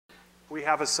we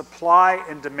have a supply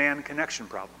and demand connection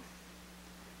problem.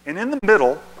 And in the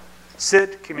middle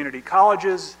sit community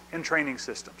colleges and training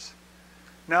systems.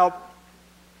 Now,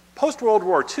 post-World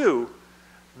War II,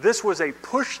 this was a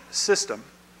push system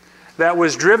that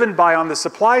was driven by, on the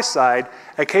supply side,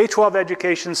 a K-12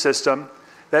 education system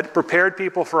that prepared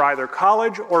people for either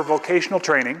college or vocational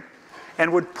training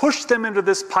and would push them into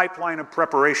this pipeline of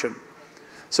preparation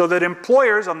so that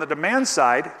employers on the demand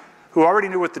side, who already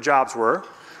knew what the jobs were,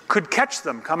 could catch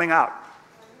them coming out.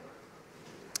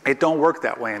 It don't work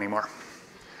that way anymore.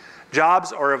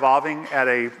 Jobs are evolving at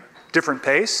a different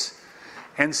pace,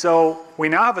 and so we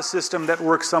now have a system that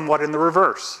works somewhat in the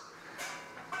reverse.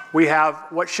 We have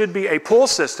what should be a pull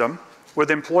system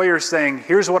with employers saying,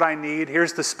 here's what I need,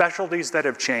 here's the specialties that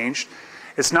have changed.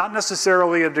 It's not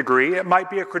necessarily a degree, it might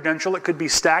be a credential, it could be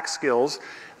stack skills.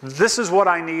 This is what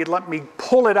I need, let me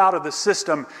pull it out of the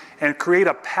system and create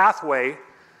a pathway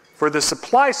for the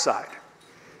supply side.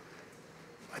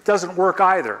 It doesn't work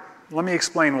either. Let me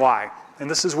explain why. And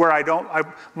this is where I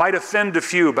might offend a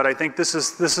few, but I think this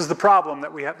is the problem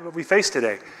that we face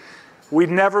today. We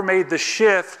never made the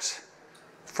shift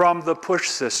from the push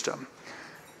system.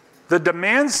 The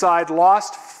demand side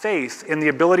lost faith in the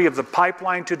ability of the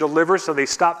pipeline to deliver, so they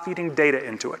stopped feeding data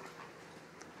into it.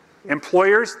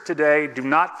 Employers today do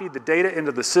not feed the data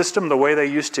into the system the way they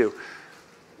used to.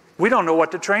 We don't know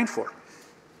what to train for.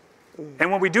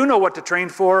 And when we do know what to train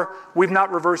for, we've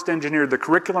not reversed engineered the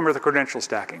curriculum or the credential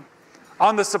stacking.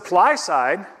 On the supply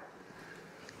side,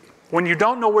 when you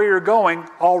don't know where you're going,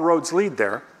 all roads lead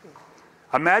there.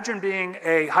 Imagine being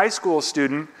a high school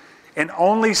student and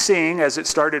only seeing, as it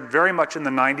started very much in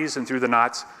the 90s and through the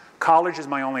knots, college is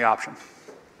my only option.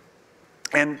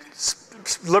 And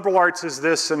liberal arts is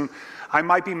this, and I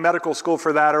might be medical school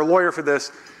for that or lawyer for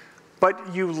this,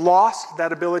 but you lost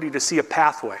that ability to see a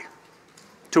pathway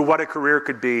to what a career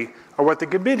could be or what the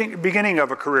beginning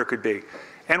of a career could be.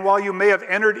 And while you may have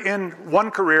entered in one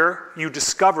career, you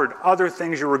discovered other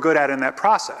things you were good at in that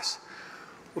process.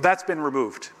 Well, that's been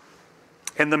removed.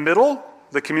 In the middle,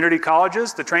 the community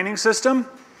colleges, the training system,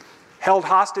 held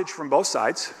hostage from both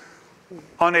sides,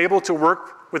 unable to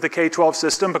work with the K-12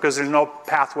 system because there's no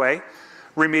pathway.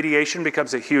 Remediation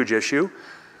becomes a huge issue.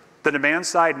 The demand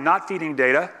side not feeding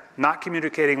data, not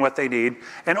communicating what they need.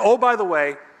 And oh, by the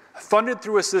way, funded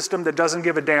through a system that doesn't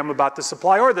give a damn about the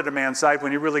supply or the demand side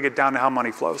when you really get down to how money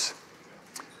flows.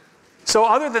 So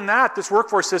other than that, this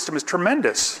workforce system is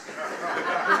tremendous.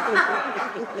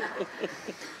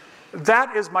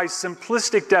 That is my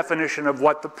simplistic definition of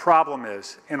what the problem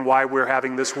is and why we're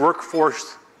having this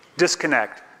workforce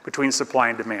disconnect between supply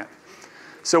and demand.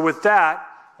 So with that,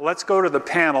 let's go to the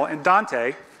panel. And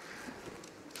Dante,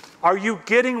 are you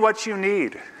getting what you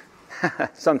need?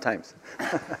 Sometimes.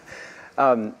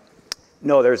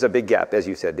 No, there's a big gap, as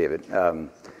you said, David. You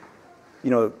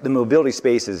know, the mobility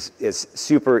space is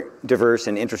super diverse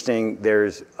and interesting.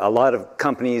 There's a lot of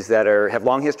companies that have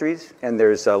long histories, and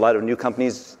there's a lot of new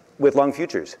companies with long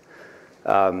futures.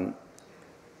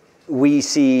 We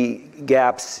see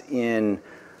gaps in,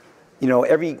 you know,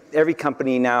 every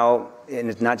company now, and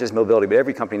it's not just mobility, but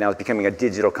every company now is becoming a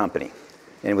digital company.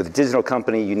 And with a digital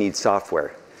company, you need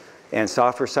software. And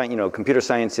software science, you know, computer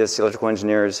scientists, electrical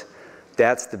engineers,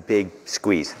 that's the big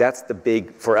squeeze. That's the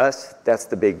big, for us, that's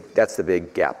the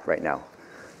big gap right now.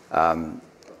 And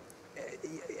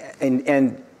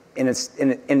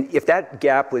if that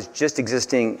gap was just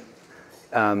existing,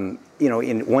 you know,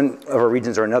 in one of our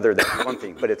regions or another, that's one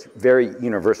thing, but it's very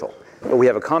universal. But we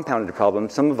have a compounded problem.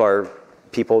 Some of our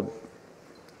people,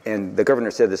 and the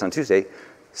governor said this on Tuesday,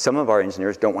 some of our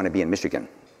engineers don't want to be in Michigan.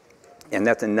 And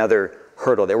that's another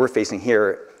hurdle that we're facing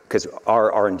here, because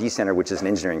our R&D center, which is an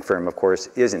engineering firm, of course,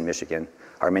 is in Michigan.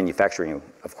 Our manufacturing,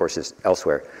 of course, is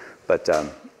elsewhere. But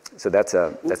so that's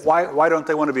why don't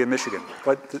they want to be in Michigan?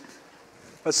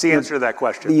 What's the answer to that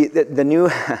question? The new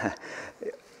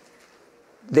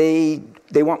they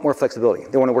want more flexibility.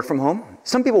 They want to work from home.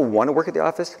 Some people want to work at the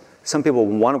office. Some people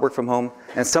want to work from home,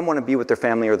 and some want to be with their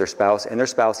family or their spouse, and their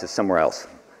spouse is somewhere else,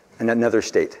 in another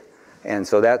state. And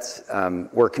so that's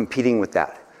we're competing with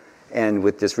that. And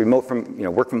with this remote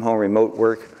work from home, remote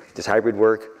work, this hybrid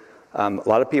work, a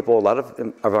lot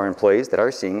of our employees that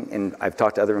are seeing, and I've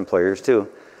talked to other employers too,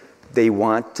 they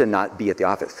want to not be at the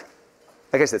office.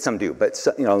 Like I said, some do, but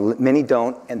you know, many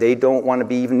don't, and they don't want to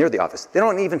be even near the office. They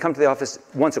don't even come to the office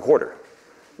once a quarter.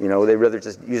 You know, they'd rather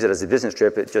just use it as a business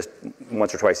trip, just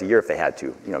once or twice a year if they had to.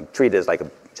 You know, treat it as like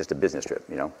just a business trip.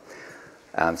 You know,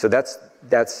 so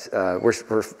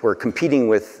we're competing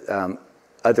with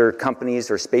other companies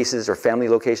or spaces or family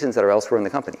locations that are elsewhere in the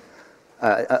company.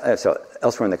 so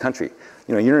elsewhere in the country.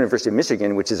 You know, University of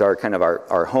Michigan, which is our kind of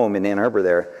our home in Ann Arbor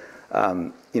there,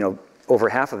 you know, over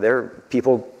half of their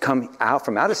people come out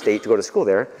from out of state to go to school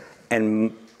there,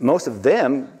 and most of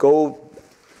them go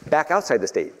back outside the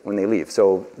state when they leave.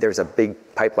 So there's a big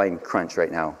pipeline crunch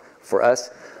right now for us.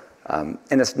 And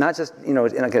it's not just, you know,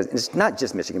 it's not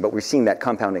just Michigan, but we're seeing that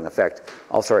compounding effect.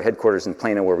 Also our headquarters in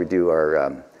Plano, where we do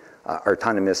our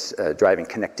autonomous driving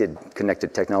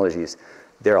connected technologies,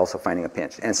 they're also finding a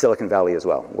pinch. And Silicon Valley as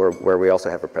well, where we also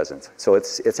have a presence. So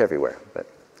it's everywhere. But.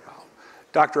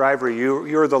 Dr. Ivery,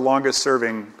 you're the longest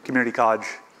serving community college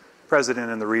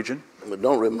president in the region. But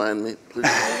don't remind me, please.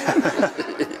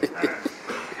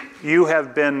 You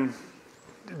have been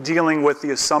dealing with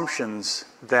the assumptions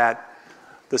that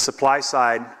the supply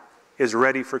side is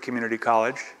ready for community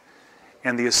college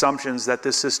and the assumptions that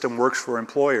this system works for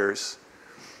employers.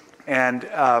 And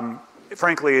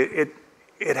frankly,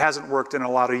 it hasn't worked in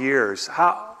a lot of years.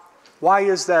 Why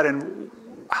is that, and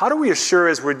how do we assure,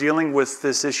 as we're dealing with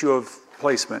this issue of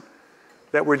placement,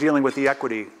 that we're dealing with the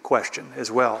equity question as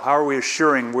well? How are we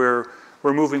assuring we're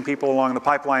moving people along the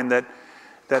pipeline that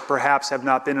perhaps have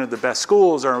not been in the best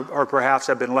schools or perhaps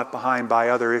have been left behind by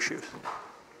other issues?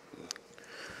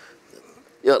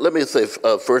 Yeah, let me say,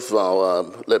 first of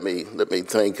all, let me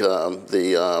thank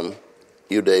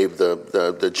you, Dave,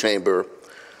 the Chamber,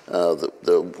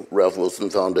 the Ralph Wilson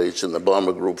Foundation, the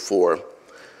Ballmer Group for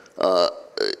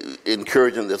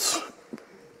encouraging this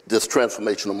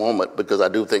transformational moment, because I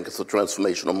do think it's a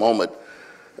transformational moment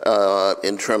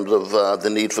in terms of the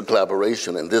need for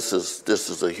collaboration, and this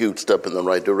is a huge step in the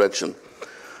right direction.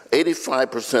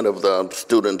 85% of the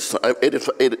students,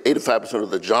 85%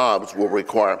 of the jobs will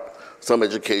require some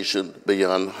education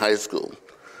beyond high school.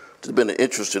 There's been an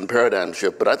interesting paradigm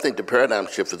shift, but I think the paradigm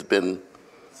shift has been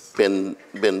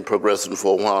progressing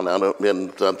for a while now,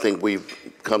 and I think we've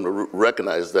come to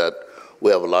recognize that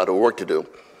we have a lot of work to do.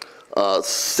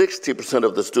 60%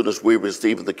 of the students we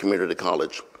receive at the community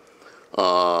college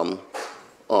are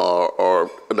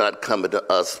not coming to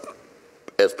us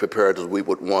as prepared as we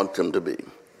would want them to be.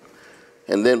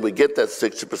 And then we get that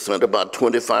 60%, about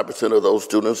 25% of those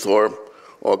students are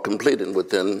completing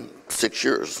within 6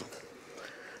 years.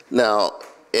 Now,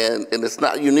 and it's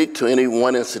not unique to any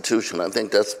one institution. I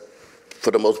think that's,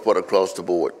 for the most part, across the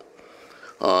board.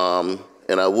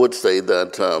 And I would say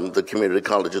that the community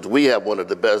colleges, we have one of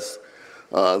the best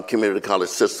community college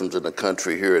systems in the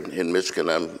country here in Michigan.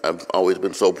 I've always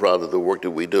been so proud of the work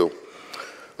that we do.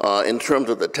 In terms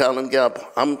of the talent gap,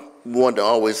 I'm one to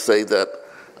always say that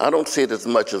I don't see it as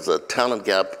much as a talent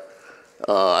gap.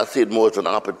 I see it more as an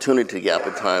opportunity gap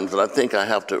at times, and I think I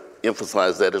have to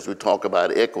emphasize that as we talk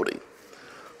about equity.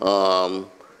 The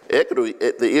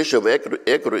issue of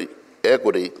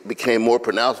equity became more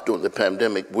pronounced during the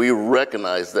pandemic. We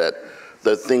recognized that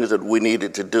the things that we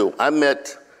needed to do. I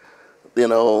met, you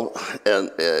know,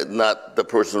 and not the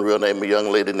person's real name, a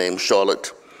young lady named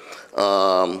Charlotte,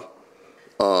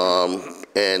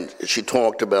 and she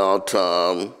talked about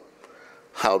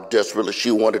how desperately she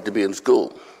wanted to be in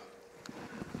school,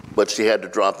 but she had to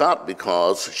drop out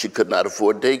because she could not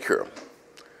afford daycare.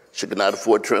 She could not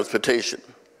afford transportation.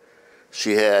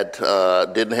 She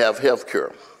didn't have health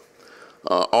care.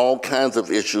 All kinds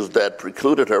of issues that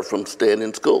precluded her from staying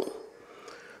in school.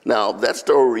 Now, that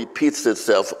story repeats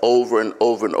itself over and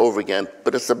over and over again,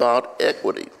 but it's about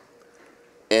equity.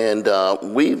 And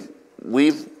we've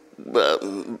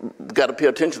got to pay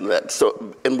attention to that.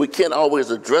 So, and we can't always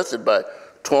address it by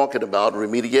talking about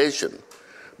remediation,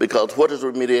 because what does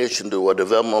remediation do, or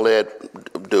developmental ed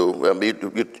do? I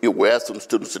mean, you ask some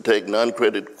students to take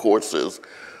non-credit courses,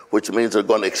 which means they're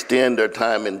going to extend their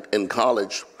time in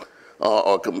college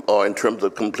or in terms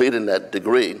of completing that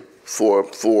degree for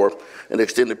an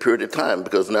extended period of time,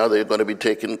 because now they're going to be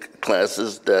taking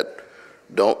classes that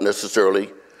don't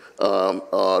necessarily,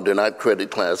 they're not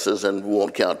credit classes and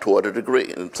won't count toward a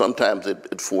degree. And sometimes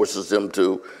it forces them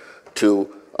to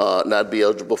not be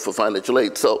eligible for financial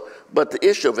aid. So, but the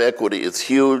issue of equity is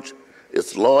huge,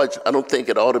 it's large. I don't think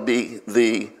it ought to be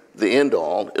the end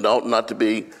all. It ought not to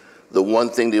be the one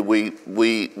thing that we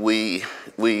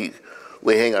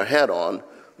hang our hat on,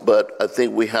 but I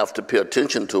think we have to pay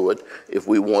attention to it if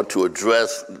we want to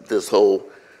address this whole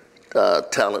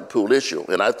talent pool issue.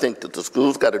 And I think that the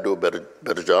schools got to do a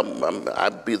better job.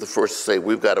 I'd be the first to say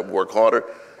we've got to work harder,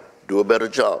 do a better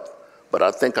job. But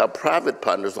I think our private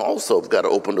partners also have got to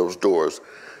open those doors,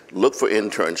 look for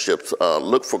internships,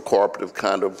 look for cooperative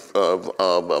kind of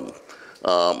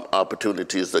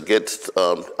opportunities that get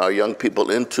our young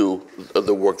people into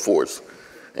the workforce.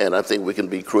 And I think we can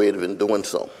be creative in doing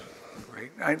so.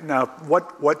 Great. Now,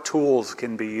 what tools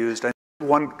can be used?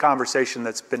 one conversation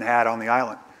that's been had on the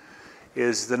island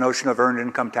is the notion of earned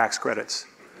income tax credits.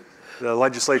 The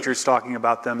legislature's talking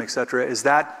about them, et cetera. Is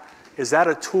that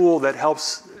a tool that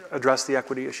helps address the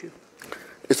equity issue?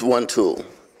 It's one tool.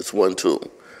 It's one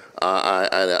tool.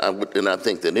 And I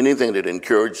think that anything that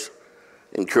encourages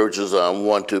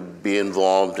one to be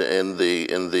involved in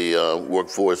the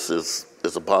workforce is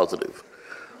a positive.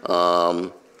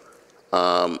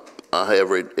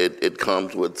 However, it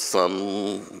comes with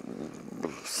some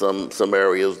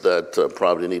areas that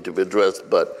probably need to be addressed,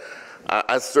 but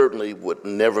I certainly would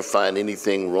never find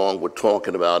anything wrong with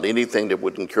talking about anything that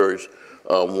would encourage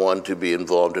one to be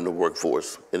involved in the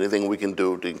workforce. Anything we can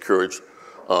do to encourage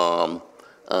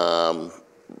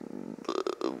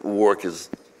work is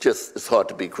just, it's hard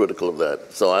to be critical of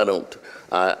that. So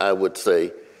I would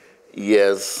say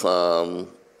yes, the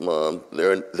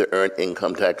earned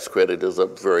income tax credit is a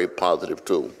very positive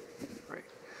tool. Great.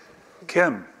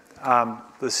 Kim,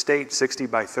 the state 60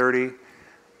 by 30,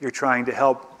 you're trying to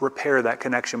help repair that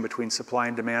connection between supply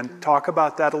and demand. Talk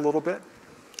about that a little bit.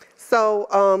 So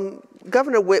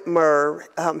Governor Whitmer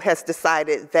has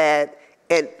decided that,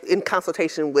 in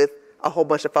consultation with a whole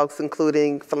bunch of folks,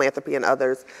 including philanthropy and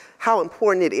others, how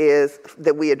important it is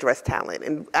that we address talent.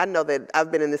 And I know that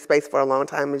I've been in this space for a long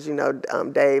time, as you know,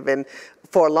 Dave, and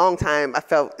for a long time I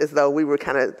felt as though we were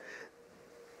kind of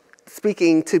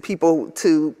speaking to people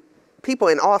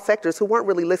in all sectors who weren't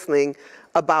really listening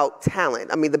about talent.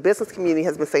 I mean, the business community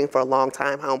has been saying for a long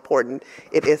time how important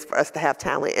it is for us to have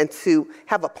talent and to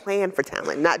have a plan for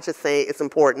talent, not just saying it's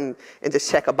important and just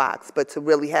check a box, but to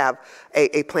really have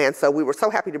a plan. So we were so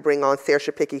happy to bring on Sarah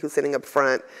Shapicki, who's sitting up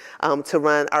front, to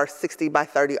run our 60 by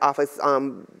 30 office.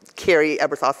 Carrie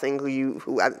Ebersol Singh,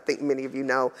 who I think many of you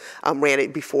know, ran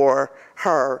it before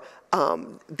her.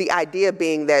 The idea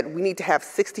being that we need to have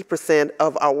 60%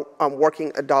 of our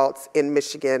working adults in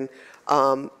Michigan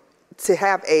to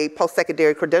have a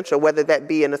post-secondary credential, whether that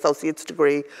be an associate's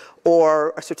degree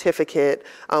or a certificate.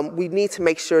 We need to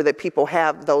make sure that people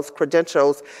have those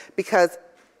credentials because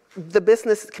the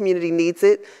business community needs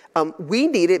it. We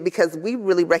need it because we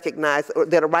really recognize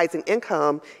that a rising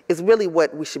income is really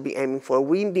what we should be aiming for.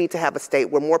 We need to have a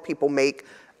state where more people make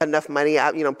enough money.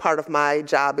 Part of my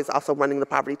job is also running the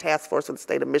poverty task force in the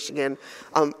state of Michigan.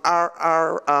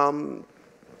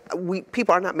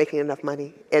 People are not making enough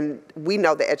money, and we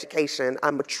know that education,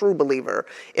 I'm a true believer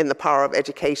in the power of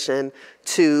education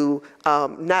to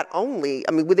not only,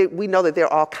 we know that there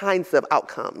are all kinds of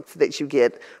outcomes that you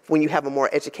get when you have a more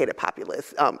educated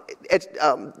populace.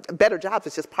 Better jobs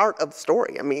is just part of the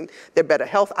story. I mean, there are better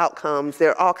health outcomes.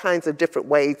 There are all kinds of different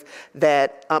ways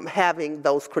that having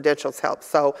those credentials helps.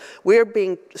 So we're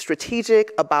being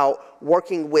strategic about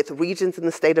working with regions in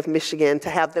the state of Michigan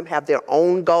to have them have their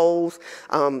own goals.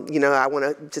 I want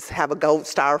to just have a gold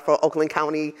star for Oakland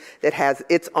County that has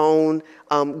its own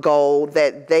goal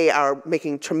that they are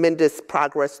making tremendous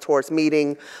progress towards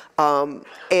meeting.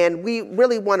 And we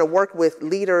really want to work with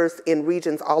leaders in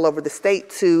regions all over the state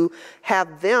to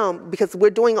have them, because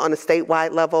we're doing it on a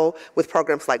statewide level with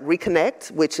programs like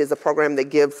Reconnect, which is a program that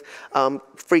gives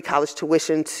free college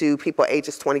tuition to people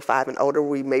ages 25 and older.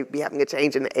 We may be having a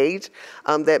change in the age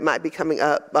that might be coming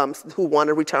up, who want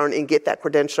to return and get that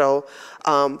credential.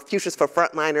 Futures for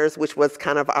Frontliners, which was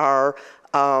kind of our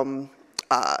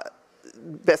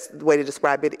best way to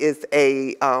describe it, is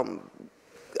a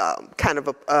kind of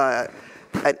a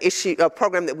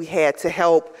program that we had to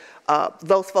help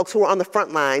those folks who are on the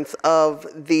front lines of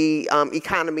the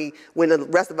economy when the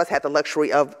rest of us had the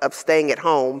luxury of staying at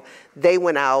home. They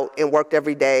went out and worked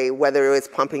every day, whether it was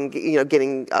pumping,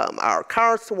 getting our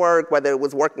cars to work, whether it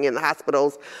was working in the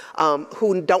hospitals,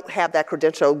 who don't have that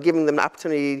credential, giving them the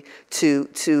opportunity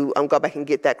to go back and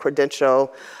get that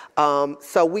credential.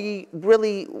 So we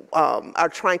really are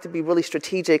trying to be really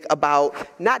strategic about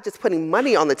not just putting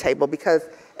money on the table, because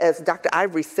as Dr.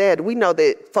 Ivery said, we know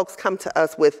that folks come to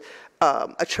us with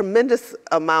a tremendous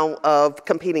amount of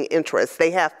competing interests.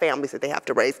 They have families that they have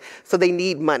to raise, so they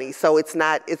need money. So it's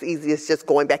not as easy as just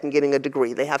going back and getting a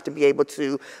degree. They have to be able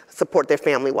to support their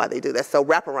family while they do that. So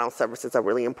wraparound services are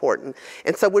really important.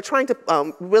 And so we're trying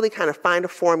to really kind of find a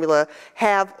formula,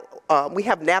 we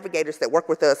have navigators that work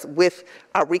with us with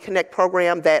our Reconnect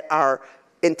program that are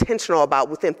intentional about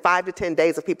within 5 to 10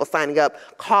 days of people signing up,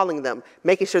 calling them,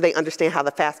 making sure they understand how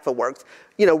the FAFSA works,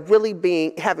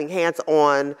 really having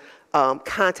hands-on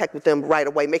contact with them right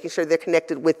away, making sure they're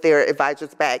connected with their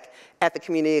advisors back at the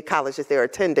community colleges they're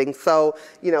attending. So,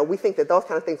 we think that those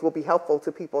kind of things will be helpful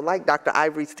to people like Dr.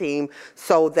 Ivery's team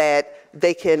so that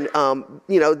they can,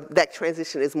 that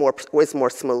transition is more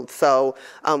smooth. So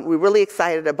we're really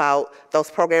excited about those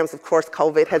programs. Of course,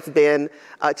 COVID has been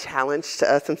a challenge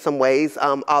to us in some ways,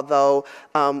 although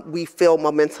we feel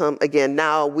momentum again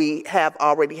now. We have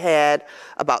already had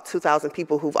about 2,000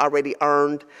 people who've already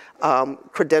earned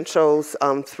credentials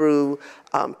through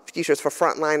Futures for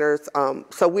Frontliners.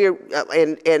 So we're,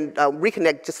 and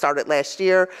Reconnect just started last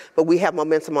year, but we have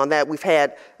momentum on that. We've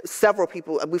had several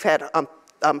people, we've had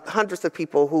hundreds of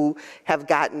people who have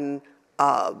gotten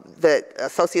the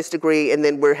associate's degree, and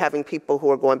then we're having people who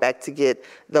are going back to get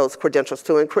those credentials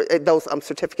too, and those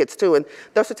certificates too. And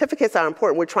those certificates are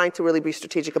important. We're trying to really be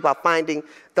strategic about finding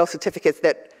those certificates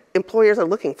that employers are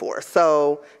looking for.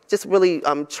 So just really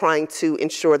trying to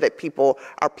ensure that people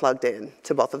are plugged in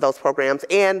to both of those programs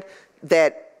and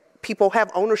that people have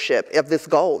ownership of this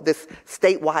goal, this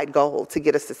statewide goal to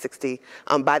get us to 60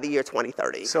 by the year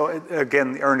 2030. So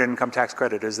again, the earned income tax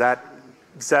credit, is that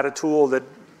a tool that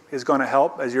is going to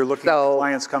help as you're looking at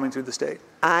clients coming through the state?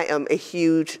 I am a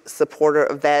huge supporter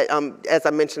of that. As I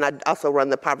mentioned, I also run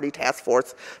the poverty task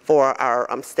force for our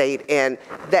state, and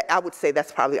that I would say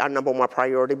that's probably our #1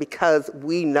 priority because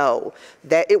we know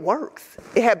that it works.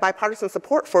 It had bipartisan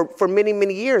support for many,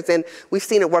 many years, and we've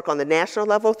seen it work on the national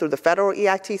level through the federal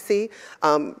EITC.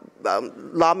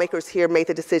 Lawmakers here made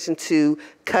the decision to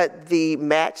cut the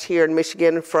match here in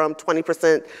Michigan from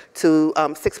 20% to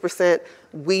 6%.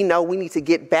 We know we need to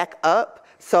get back up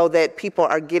so that people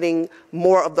are getting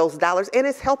more of those dollars, and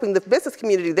it's helping the business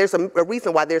community. There's a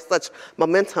reason why there's such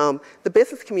momentum. The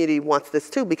business community wants this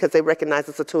too because they recognize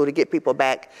it's a tool to get people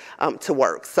back to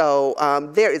work. So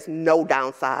there is no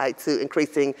downside to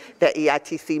increasing that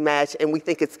EITC match, and we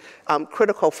think it's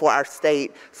critical for our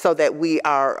state so that we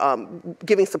are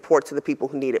giving support to the people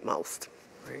who need it most.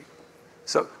 Great.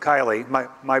 So Kylee,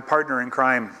 my partner in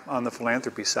crime on the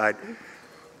philanthropy side,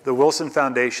 the Wilson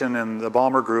Foundation and the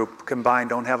Ballmer Group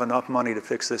combined don't have enough money to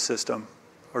fix this system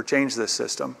or change this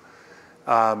system.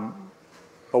 But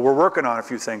we're working on a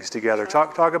few things together.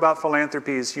 Talk about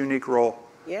philanthropy's unique role.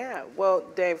 Yeah, well,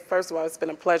 Dave, first of all, it's been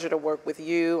a pleasure to work with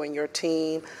you and your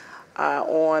team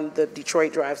on the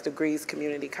Detroit Drives Degrees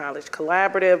Community College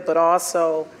Collaborative, but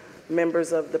also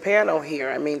members of the panel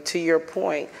here. I mean, to your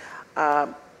point,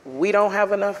 we don't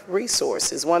have enough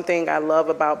resources. One thing I love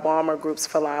about Ballmer Group's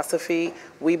philosophy,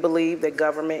 we believe that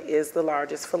government is the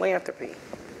largest philanthropy.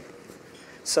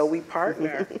 So we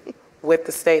partner with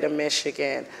the state of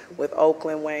Michigan, with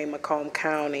Oakland, Wayne, Macomb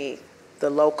County,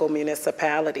 the local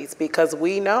municipalities, because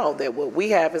we know that what we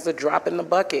have is a drop in the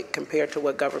bucket compared to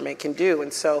what government can do.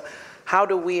 And so how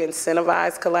do we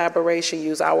incentivize collaboration,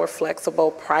 use our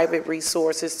flexible private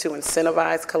resources to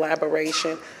incentivize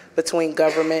collaboration between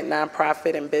government,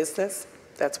 nonprofit, and business?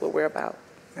 That's what we're about.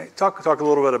 Hey, talk a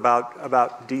little bit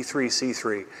about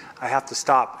D3C3. I have to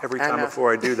stop every time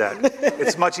before I do that.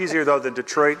 It's much easier though than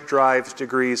Detroit Drives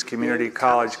Degrees Community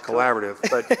College Collaborative,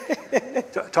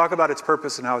 but talk about its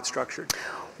purpose and how it's structured.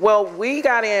 Well, we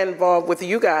got involved with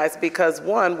you guys because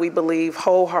one, we believe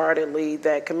wholeheartedly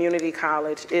that community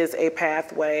college is a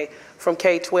pathway from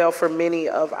K-12 for many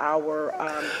of our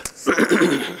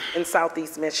in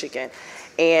Southeast Michigan.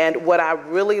 And what I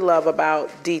really love about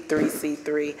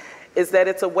D3C3 is that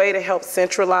it's a way to help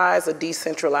centralize a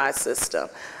decentralized system.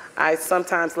 I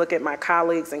sometimes look at my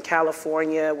colleagues in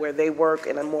California where they work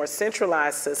in a more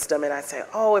centralized system, and I say,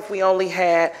 oh, if we only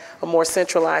had a more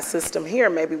centralized system here,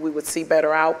 maybe we would see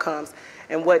better outcomes.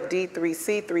 And what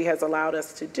D3C3 has allowed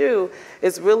us to do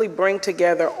is really bring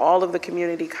together all of the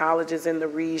community colleges in the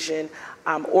region,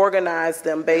 organize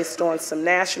them based on some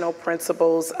national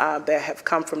principles that have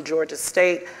come from Georgia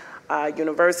State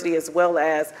University, as well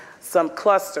as some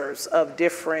clusters of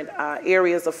different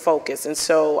areas of focus. And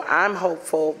so I'm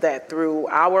hopeful that through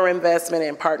our investment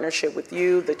and partnership with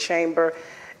you, the Chamber,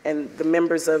 and the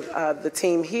members of the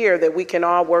team here, that we can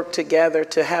all work together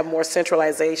to have more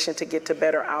centralization to get to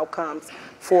better outcomes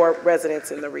for residents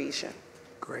in the region.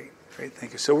 Great,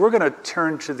 thank you. So we're going to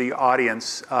turn to the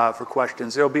audience for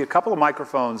questions. There'll be a couple of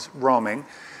microphones roaming.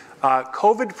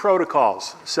 COVID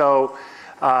protocols. So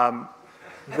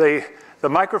the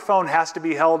microphone has to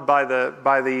be held by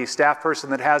the staff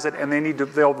person that has it, and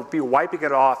they'll be wiping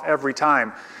it off every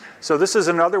time. So this is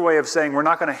another way of saying we're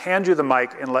not going to hand you the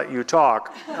mic and let you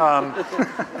talk.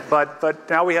 But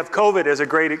now we have COVID as a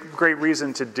great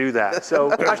reason to do that. So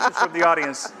questions from the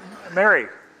audience. Mary.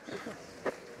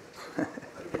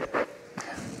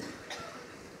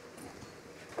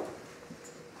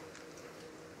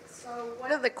 So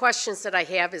One of the questions that I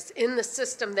have is in the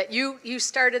system that you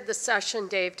started the session,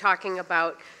 Dave, talking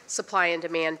about supply and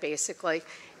demand, basically,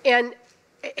 and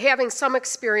having some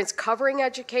experience covering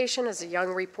education as a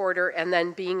young reporter and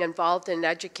then being involved in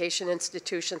education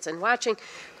institutions and watching.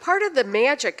 Part of the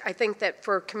magic, I think, that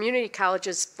for community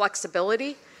colleges,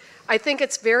 flexibility. I think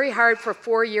it's very hard for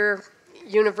four-year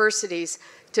universities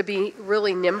to be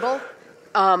really nimble.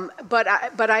 But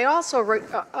I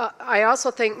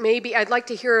also think maybe I'd like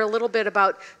to hear a little bit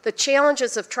about the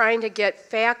challenges of trying to get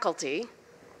faculty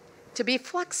to be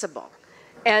flexible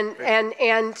and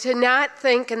to not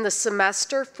think in the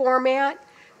semester format,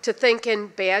 to think in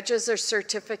badges or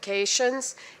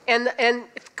certifications. And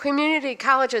community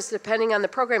colleges, depending on the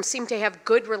program, seem to have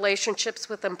good relationships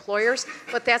with employers,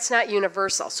 but that's not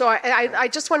universal. So I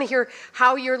just want to hear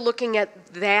how you're looking at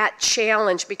that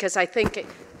challenge, because I think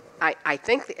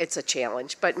it's a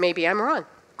challenge, but maybe I'm wrong.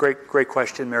 Great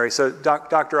question, Mary. So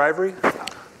Dr. Ivery,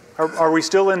 are we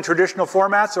still in traditional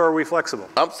formats or are we flexible?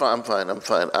 I'm fine.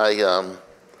 I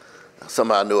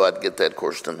somehow knew I'd get that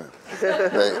question.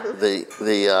 The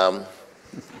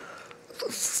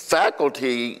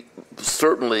faculty,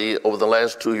 certainly over the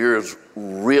last 2 years,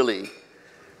 really,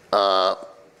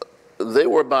 they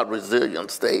were about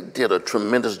resilience. They did a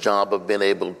tremendous job of being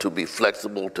able to be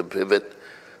flexible, to pivot.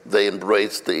 They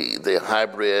embraced the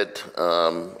hybrid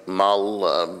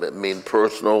model,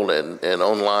 personal and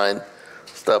online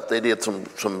stuff. They did some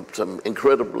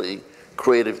incredibly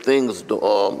creative things.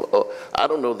 I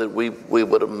don't know that we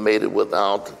would have made it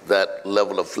without that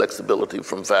level of flexibility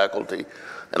from faculty.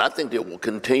 And I think they will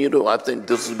continue to. I think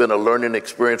this has been a learning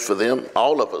experience for them,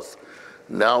 all of us.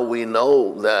 Now we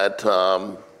know that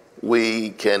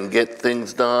we can get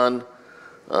things done.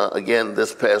 Again,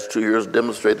 this past 2 years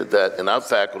demonstrated that, and our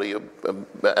faculty,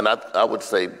 and I would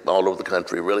say all over the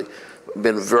country really,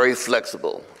 been very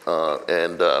flexible,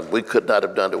 and we could not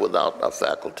have done it without our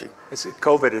faculty.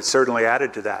 COVID has certainly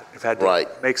added to that. We've had to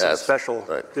make some special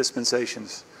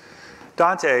dispensations.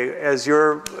 Dante, as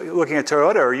you're looking at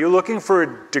Toyota, are you looking for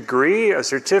a degree, a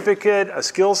certificate, a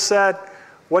skill set?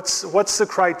 What's the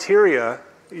criteria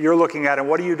you're looking at, and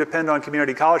what do you depend on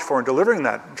community college for in delivering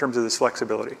that in terms of this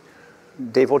flexibility?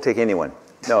 Dave will take anyone.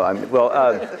 No,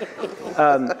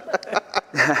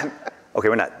 okay,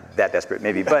 we're not that desperate,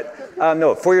 maybe, but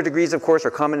no, four-year degrees, of course,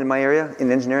 are common in my area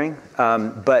in engineering.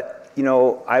 But you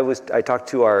know, I talked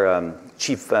to our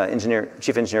chief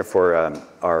engineer for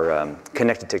our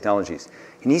connected technologies,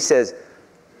 and he says,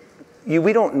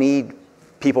 we don't need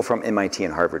people from MIT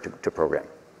and Harvard to program.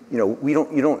 You know,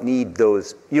 you don't need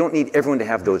everyone to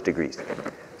have those degrees.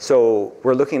 So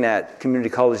we're looking at community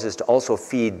colleges to also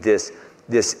feed this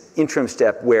interim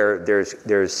step where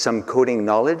there's some coding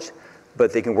knowledge,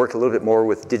 but they can work a little bit more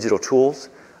with digital tools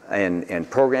and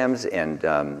programs and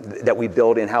that we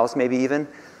build in-house maybe even.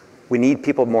 We need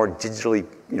people more digitally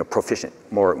proficient,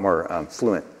 more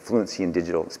fluency in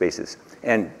digital spaces.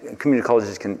 And community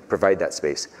colleges can provide that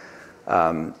space.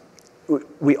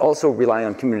 We also rely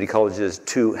on community colleges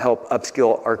to help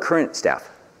upskill our current staff.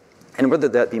 And whether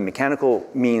that be mechanical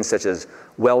means such as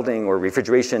welding or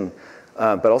refrigeration,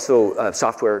 but also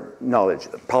software knowledge,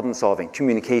 problem solving,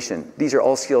 communication. These are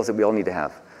all skills that we all need to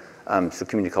have. So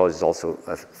community colleges also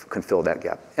can fill that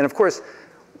gap. And of course,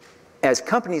 as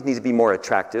companies need to be more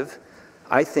attractive,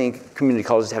 I think community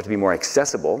colleges have to be more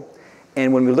accessible.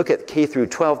 And when we look at K through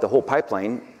 12, the whole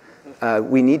pipeline,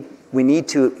 we need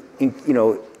to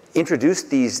introduce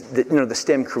the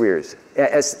STEM careers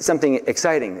as something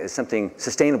exciting, as something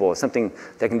sustainable, as something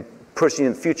that can push you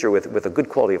in the future with a good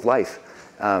quality of life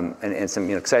and some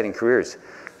exciting careers.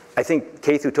 I think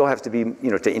K through 12 has to be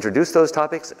to introduce those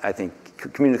topics. I think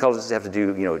community colleges have to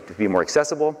do to be more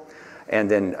accessible, and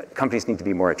then companies need to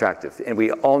be more attractive. And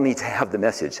we all need to have the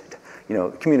message,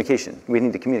 communication. We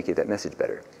need to communicate that message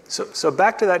better. So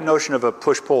back to that notion of a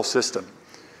push-pull system.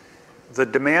 The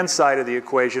demand side of the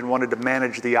equation wanted to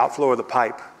manage the outflow of the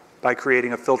pipe by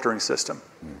creating a filtering system.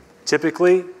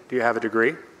 Typically, do you have a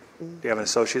degree? Do you have an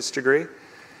associate's degree?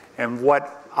 And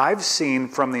what I've seen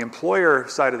from the employer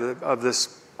side of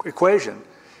this equation,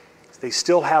 they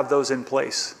still have those in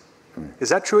place. Is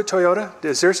that true at Toyota?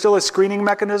 Is there still a screening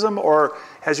mechanism, or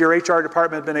has your HR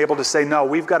department been able to say, no,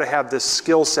 we've got to have this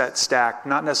skill set stack,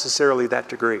 not necessarily that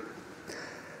degree?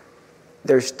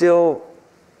 There's still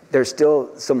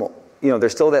some,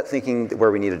 there's still that thinking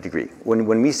where we need a degree.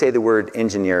 When we say the word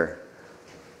engineer,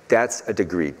 that's a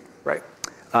degree. Right.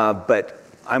 But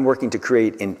I'm working to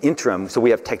create an interim. So we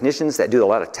have technicians that do a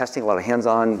lot of testing, a lot of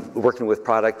hands-on working with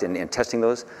product and testing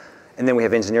those. And then we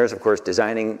have engineers, of course,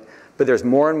 designing. But there's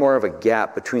more and more of a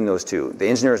gap between those two. The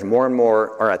engineers more and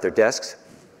more are at their desks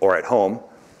or at home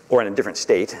or in a different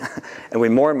state. And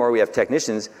when more and more we have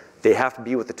technicians, they have to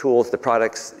be with the tools, the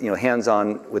products,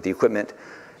 hands-on with the equipment.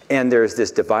 And there's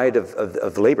this divide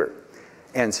of labor.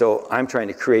 And so I'm trying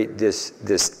to create this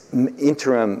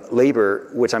interim labor,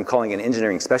 which I'm calling an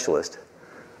engineering specialist.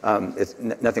 It's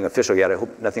nothing official yet. I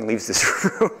hope nothing leaves this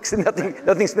room, because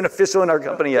nothing's been official in our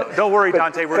company yet. Don't worry,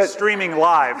 Dante, we're streaming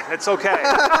live. It's okay.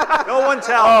 No one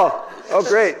tell. Oh,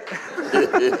 great.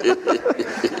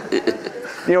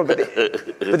 But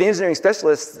the engineering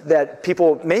specialists that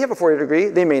people may have a 4-year degree,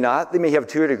 they may not, they may have a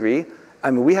 2-year degree.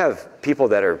 I mean, we have people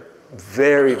that are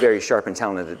very, very sharp and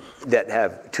talented that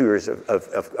have 2 years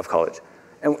of college.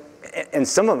 And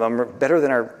some of them are better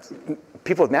than our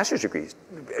people with master's degrees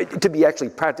to be actually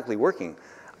practically working.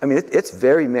 I mean, it's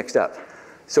very mixed up.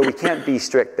 So we can't be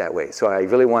strict that way. So I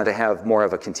really want to have more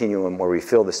of a continuum where we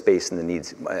fill the space and the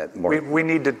needs more. We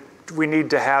need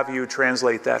to have you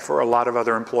translate that for a lot of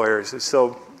other employers. It's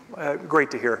so great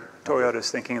to hear Toyota's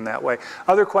thinking in that way.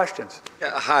 Other questions?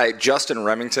 Yeah, hi, Justin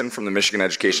Remington from the Michigan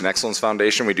Education Excellence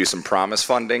Foundation. We do some promise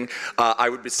funding. I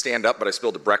would stand up, but I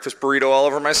spilled a breakfast burrito all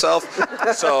over myself,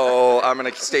 so I'm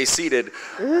going to stay seated.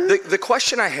 The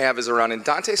question I have is around, and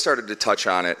Dante started to touch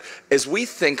on it, as we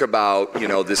think about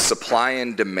this supply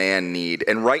and demand need,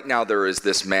 and right now there is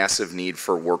this massive need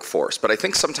for workforce. But I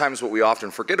think sometimes what we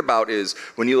often forget about is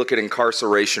when you look at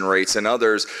incarceration rates and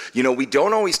others, we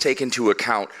don't always take into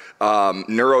account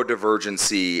neurodivergency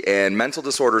and mental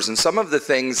disorders and some of the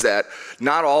things that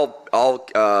not all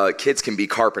kids can be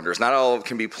carpenters, not all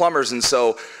can be plumbers. And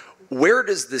so where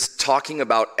does this talking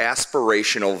about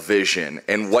aspirational vision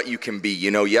and what you can be,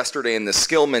 yesterday in the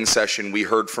Skillman session, we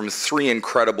heard from 3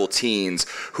 incredible teens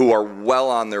who are well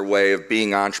on their way of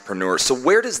being entrepreneurs. So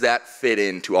where does that fit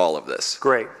into all of this?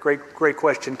 Great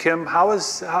question. Kim, how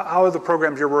are the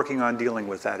programs you're working on dealing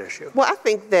with that issue? Well, I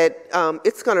think that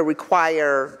it's going to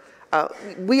require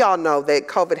we all know that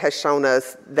COVID has shown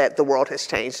us that the world has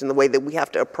changed and the way that we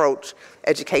have to approach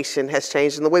education has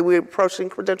changed and the way we're approaching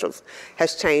credentials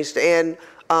has changed. And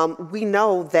we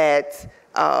know that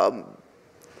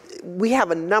we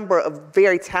have a number of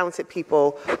very talented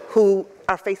people who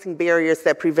are facing barriers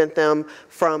that prevent them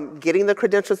from getting the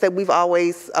credentials that we've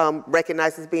always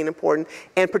recognized as being important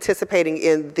and participating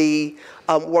in the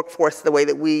workforce the way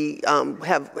that we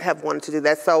have wanted to do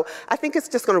that. So I think it's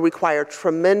just going to require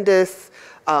tremendous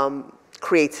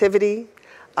creativity.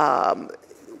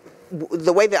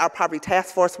 The way that our poverty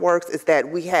task force works is that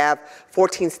we have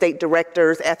 14 state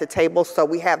directors at the table. So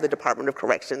we have the Department of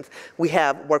Corrections, we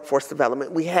have workforce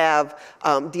development, we have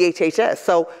DHHS.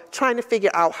 So trying to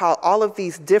figure out how all of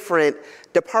these different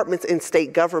departments in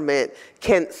state government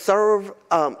can serve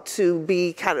to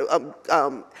be kind of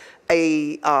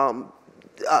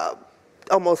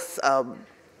almost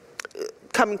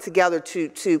coming together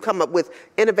to come up with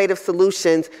innovative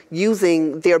solutions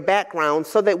using their background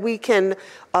so that we can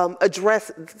address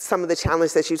some of the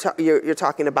challenges that you're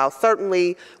talking about.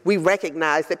 Certainly, we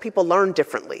recognize that people learn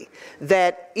differently,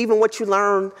 that even what you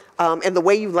learn and the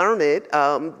way you learn it,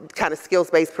 kind of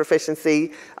skills-based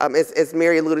proficiency, as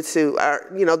Mary alluded to,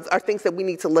 are things that we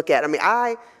need to look at. I mean,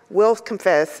 I will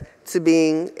confess to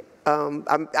being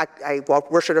I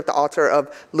worshiped at the altar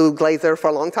of Lou Glazer for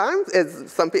a long time,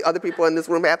 as some other people in this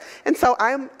room have. And so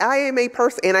I am a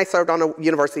person, and I served on a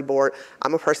university board.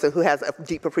 I'm a person who has a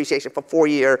deep appreciation for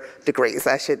 4-year degrees.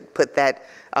 I should put that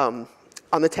on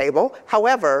the table.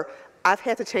 However, I've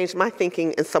had to change my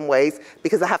thinking in some ways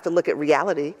because I have to look at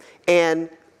reality. And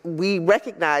we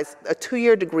recognize a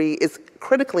 2-year degree is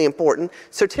critically important.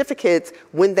 Certificates,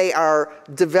 when they are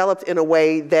developed in a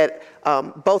way that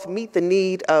both meet the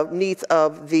needs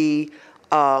of the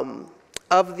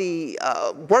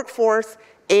workforce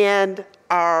and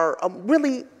are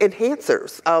really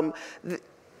enhancers.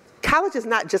 College is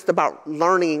not just about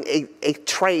learning a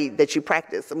trade that you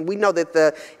practice. I mean, we know that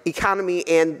the economy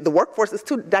and the workforce is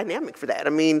too dynamic for that.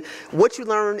 I mean, what you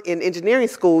learn in engineering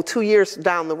school 2 years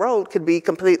down the road could be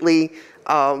completely,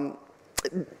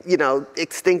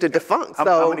 extinct or defunct.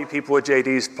 How many people with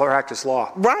JDs practice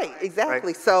law? Right,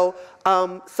 exactly.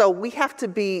 Right. So we have to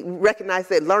recognize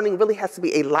that learning really has to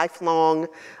be a lifelong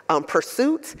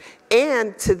pursuit.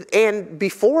 And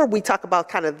before we talk about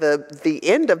kind of the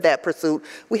end of that pursuit,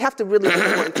 we have to really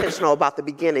be more intentional about the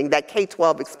beginning, that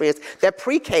K-12 experience, that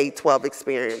pre-K-12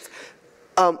 experience.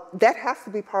 That has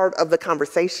to be part of the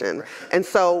conversation. Right. And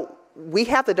so we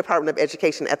have the Department of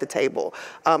Education at the table,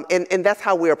 and that's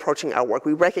how we're approaching our work.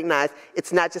 We recognize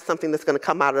it's not just something that's going to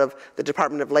come out of the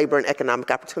Department of Labor and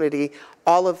Economic Opportunity.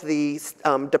 All of these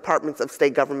departments of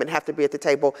state government have to be at the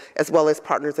table, as well as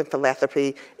partners in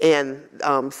philanthropy and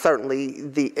certainly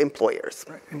the employers.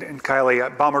 Right. And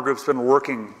Kylee, Ballmer Group's been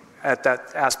working at that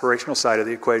aspirational side of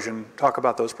the equation, talk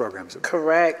about those programs.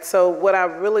 Correct. So what I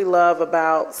really love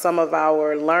about some of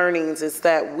our learnings is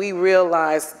that we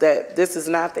realize that this is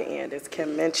not the end, as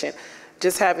Kim mentioned.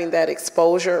 Just having that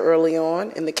exposure early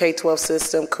on in the K-12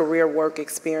 system, career work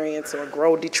experience, or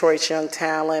Grow Detroit's Young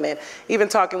Talent, and even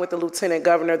talking with the Lieutenant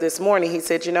Governor this morning, he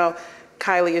said, you know,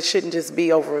 Kylee, it shouldn't just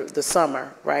be over the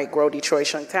summer, right? Grow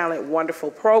Detroit's Young Talent, wonderful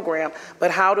program,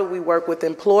 but how do we work with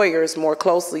employers more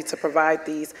closely to provide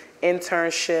these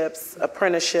internships,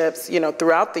 apprenticeships, you know,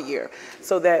 throughout the year,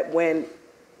 so that when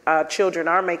children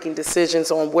are making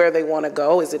decisions on where they want to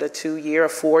go, is it a 2-year, a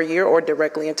 4-year, or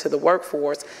directly into the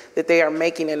workforce, that they are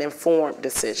making an informed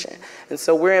decision. And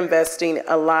so we're investing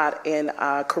a lot in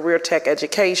career tech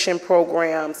education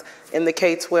programs in the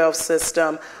K-12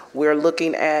 system. We're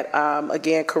looking at,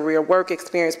 again, career work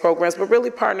experience programs, but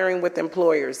really partnering with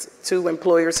employers. 2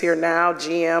 employers here now,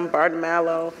 GM, Barton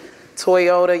Mallow,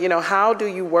 Toyota. You know, how do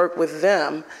you work with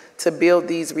them to build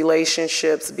these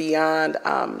relationships beyond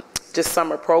just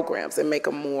summer programs and make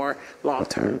them more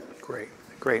long-term? Great,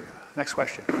 great. Next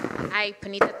question. Hi,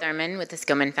 Punita Thurman with the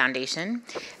Skillman Foundation.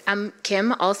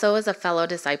 Kim also is a fellow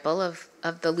disciple of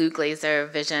the Lou Glazer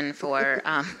vision for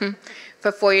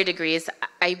 4-year degrees.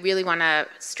 I really want to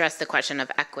stress the question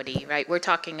of equity, right? We're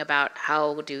talking about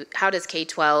how does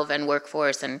K-12 and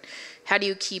workforce, and how do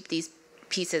you keep these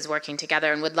pieces working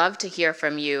together? And would love to hear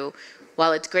from you.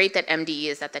 While it's great that MDE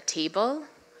is at the table,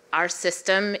 our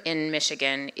system in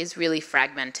Michigan is really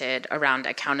fragmented around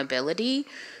accountability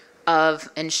of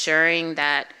ensuring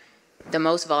that the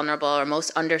most vulnerable or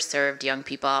most underserved young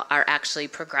people are actually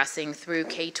progressing through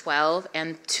K-12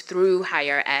 and through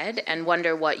higher ed, and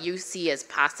wonder what you see as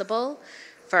possible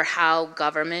for how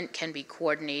government can be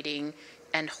coordinating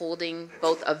and holding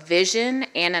both a vision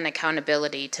and an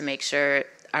accountability to make sure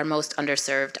our most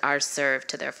underserved are served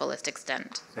to their fullest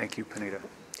extent. Thank you, Punita.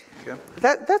 Yeah.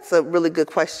 That's a really good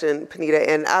question, Punita,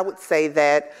 and I would say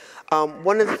that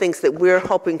one of the things that we're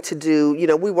hoping to do, you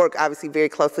know, we work obviously very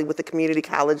closely with the community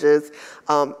colleges.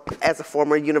 As a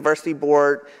former university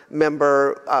board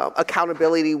member,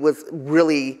 accountability was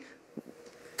really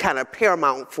kind of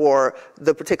paramount for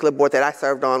the particular board that I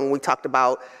served on when we talked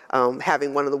about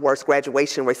having one of the worst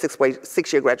graduation rates,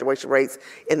 6-year graduation rates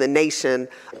in the nation.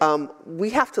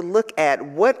 We have to look at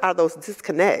what are those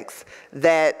disconnects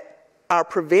that are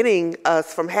preventing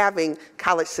us from having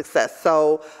college success.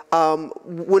 So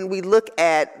when we look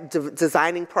at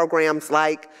designing programs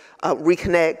like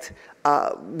Reconnect,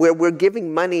 where we're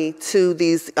giving money to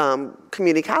these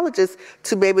community colleges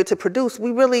to be able to produce,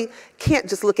 we really can't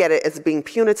just look at it as being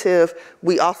punitive.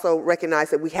 We also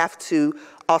recognize that we have to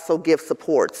also give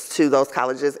supports to those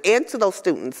colleges and to those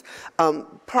students.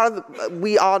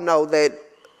 We all know that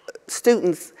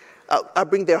students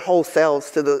bring their whole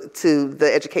selves to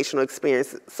the educational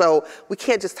experience. So we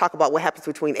can't just talk about what happens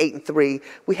between 8 and 3.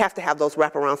 We have to have those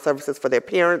wraparound services for their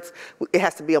parents. It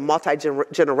has to be a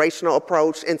multi-generational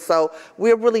approach. And so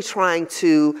we're really trying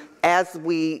to, as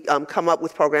we come up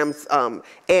with programs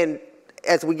and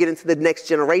as we get into the next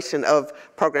generation of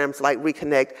programs like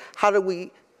Reconnect, how do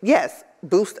we, yes,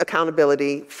 boost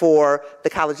accountability for the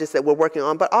colleges that we're working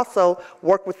on, but also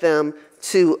work with them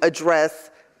to address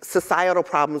societal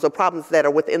problems or problems that are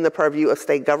within the purview of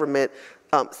state government,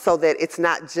 so that it's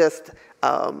not just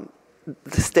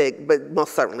the stick, but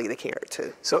most certainly the carrot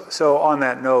too. So on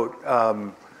that note,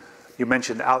 you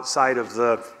mentioned outside of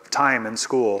the time in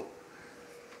school,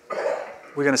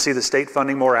 we're going to see the state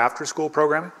funding more after-school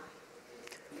programming?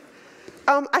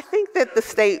 I think that the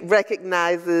state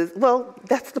recognizes, well,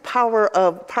 that's the power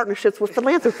of partnerships with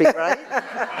philanthropy, right?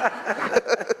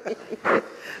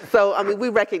 So, I mean, we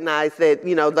recognize that,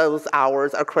 you know, those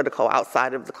hours are critical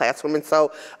outside of the classroom. And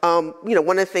so, you know,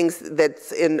 one of the things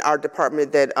that's in our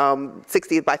department that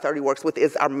 60 by 30 works with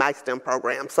is our MySTEM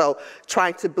program. So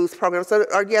trying to boost programs that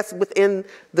are, yes, within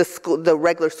the school, the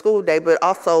regular school day, but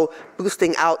also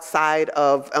boosting outside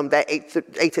of that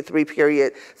 8 to 3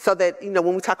 period, so that, you know,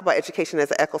 when we talk about education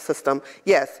as an ecosystem,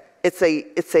 yes, it's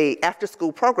a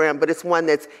after-school program, but it's one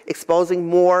that's exposing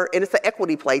more, and it's an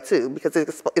equity play too, because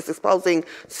it's exposing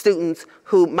students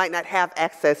who might not have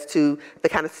access to the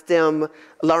kind of STEM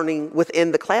learning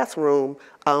within the classroom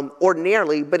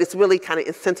ordinarily, but it's really kind of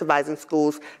incentivizing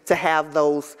schools to have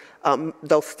those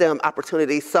STEM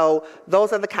opportunities. So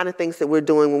those are the kind of things that we're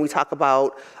doing when we talk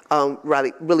about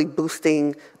really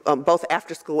boosting both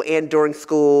after school and during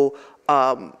school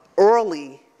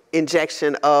early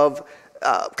injection of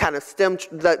kind of STEM,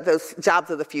 those jobs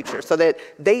of the future, so that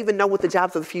they even know what the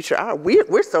jobs of the future are.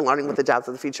 We're still learning what the jobs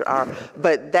of the future are,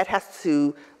 but that has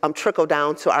to trickle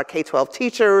down to our K-12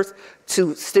 teachers,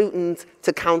 to students,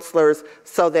 to counselors,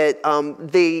 so that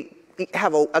the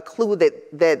have a clue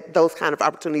that those kind of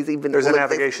opportunities even There's a will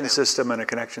navigation exist. system and a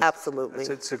connection. Absolutely.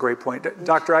 It's a great point.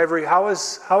 Dr. Ivery, how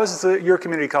is your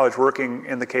community college working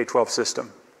in the K-12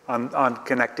 system on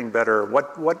connecting better?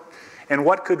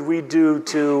 What could we do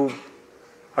to,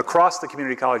 across the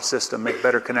community college system, make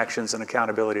better connections and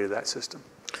accountability to that system?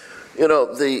 You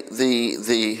know,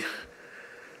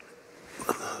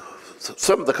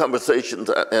 some of the conversations,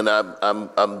 and I'm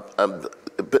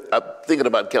thinking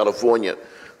about California.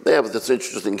 They have this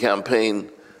interesting campaign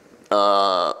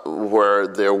where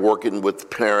they're working with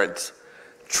parents,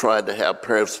 trying to have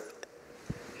parents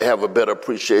have a better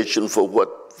appreciation for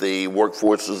what the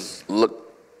workforce is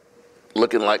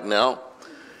looking like now.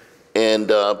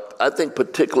 And I think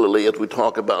particularly as we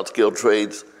talk about skilled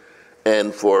trades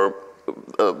and for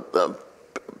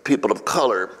people of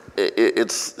color,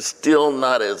 it's still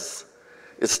not as,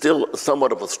 it's still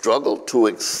somewhat of a struggle to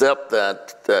accept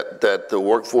that the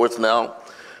workforce now,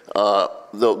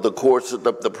 the courses,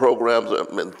 the programs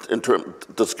in terms,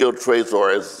 the skilled trades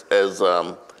are as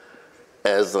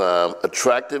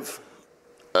attractive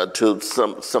to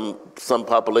some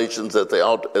populations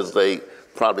as they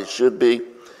probably should be,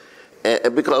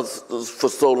 and because for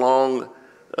so long,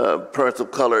 parents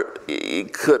of color they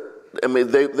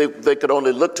could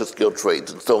only look to skilled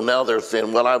trades, and so now they're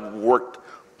saying, well, I've worked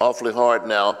awfully hard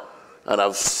now, and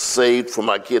I've saved for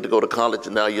my kid to go to college,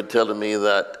 and now you're telling me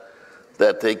that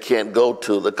they can't go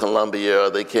to the Columbia, or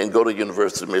they can't go to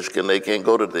University of Michigan, they can't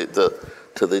go to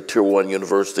the Tier 1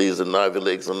 universities and Ivy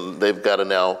Leagues, and they've got to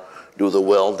now do the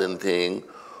welding thing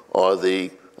or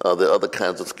the other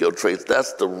kinds of skilled trades.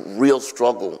 That's the real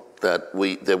struggle that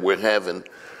we're having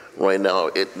right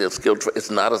now. It's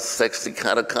not a sexy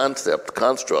kind of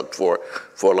construct for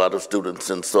a lot of students,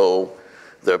 and so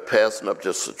they're passing up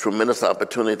just a tremendous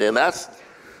opportunity, and that's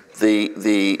the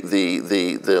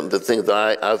thing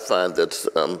that I find that's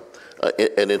an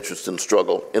interesting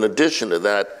struggle. In addition to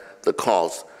that, the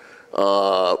cost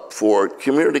for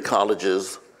community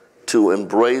colleges to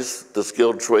embrace the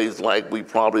skilled trades like we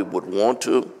probably would want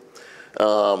to,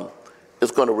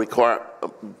 it's going to require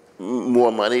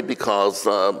more money because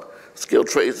skilled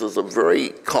trades is a very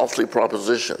costly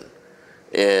proposition.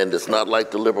 And it's not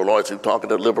like the liberal arts. You're talking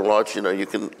to liberal arts, you know, you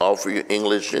can offer your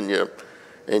English and your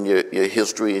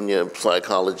history and your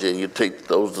psychology, and you take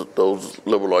those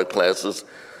liberal art classes.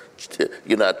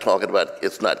 You're not talking about,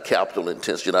 it's not capital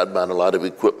intense. You're not buying a lot of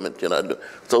equipment.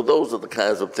 So those are the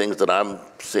kinds of things that I'm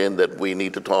saying that we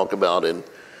need to talk about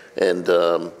and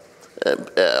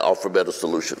offer better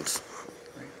solutions.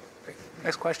 Great.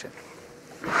 Next question.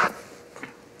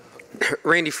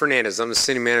 Randy Fernandez, I'm the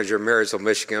city manager of Marysville,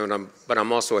 Michigan, but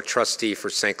I'm also a trustee for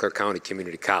St. Clair County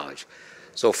Community College.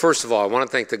 So first of all, I want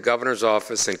to thank the governor's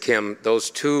office and Kim, those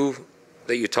two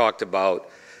that you talked about,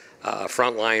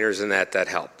 frontliners and that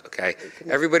helped, okay?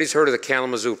 Everybody's heard of the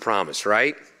Kalamazoo Promise,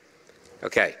 right?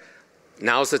 Okay,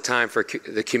 now's the time for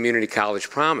the community college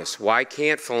promise. Why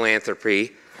can't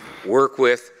philanthropy work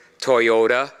with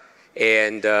Toyota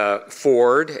and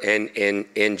Ford and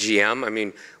GM? I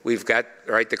mean, we've got,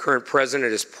 right, the current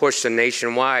president has pushed a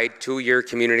nationwide 2-year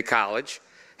community college.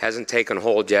 Hasn't taken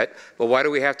hold yet, but why do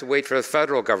we have to wait for the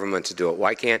federal government to do it?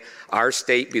 Why can't our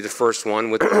state be the first one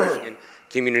with the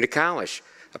community college?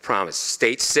 A promise.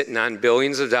 State's sitting on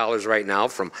billions of dollars right now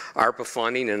from ARPA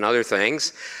funding and other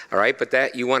things, all right? But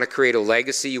that, you want to create a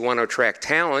legacy, you want to attract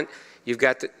talent, you've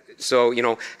got to, so, you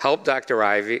know, help Dr.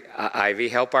 Ivy,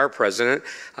 help our president.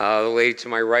 The lady to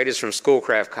my right is from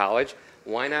Schoolcraft College.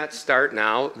 Why not start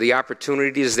now? The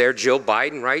opportunity is there. Jill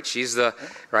Biden, right? She's the,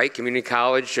 right, community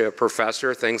college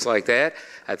professor, things like that.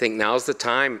 I think now's the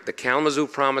time. The Kalamazoo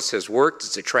Promise has worked.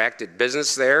 It's attracted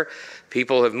business there.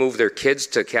 People have moved their kids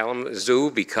to Kalamazoo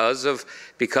because of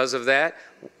that.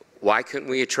 Why couldn't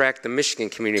we attract the Michigan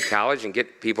Community College and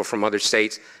get people from other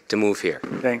states to move here?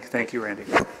 Thank you, Randy.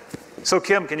 So,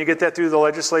 Kim, can you get that through the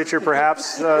legislature,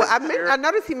 perhaps? Well, I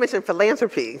noticed he mentioned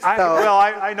philanthropy. So.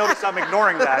 I noticed I'm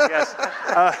ignoring that, yes.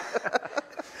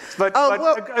 But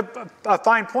a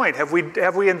fine point. Have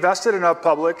we invested enough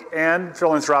public and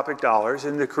philanthropic dollars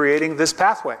into creating this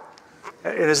pathway?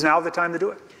 It is now the time to do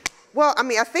it. Well, I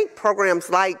mean, I think programs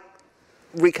like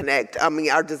Reconnect, I mean,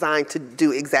 are designed to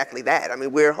do exactly that. I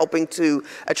mean, we're hoping to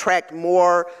attract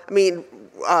more. I mean,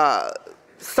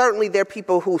 certainly there are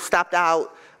people who stopped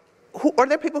out, or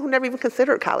there are people who never even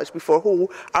considered college before who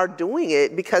are doing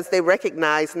it because they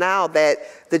recognize now that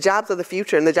the jobs of the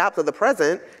future and the jobs of the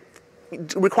present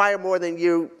require more than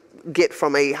you get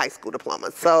from a high school diploma.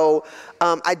 So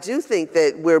I do think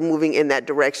that we're moving in that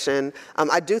direction.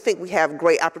 I do think we have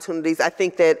great opportunities. I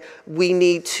think that we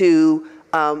need to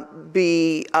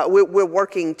we're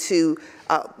working to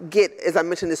get, as I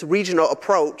mentioned, this regional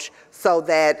approach so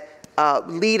that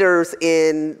leaders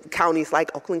in counties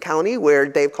like Oakland County, where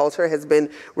Dave Coulter has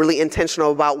been really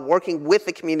intentional about working with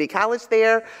the community college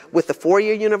there, with the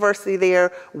four-year university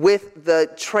there, with the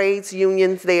trades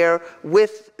unions there,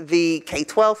 with the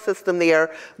K-12 system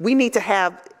there. We need to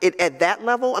have it at that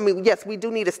level. I mean, yes, we do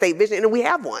need a state vision, and we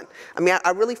have one. I mean, I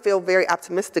really feel very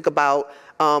optimistic about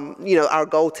our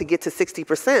goal to get to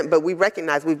 60%, but we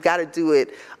recognize we've got to do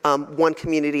it one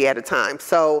community at a time.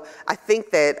 So I think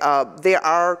that there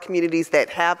are communities that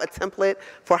have a template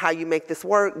for how you make this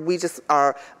work. We just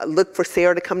look for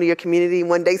Sarah to come to your community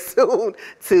one day soon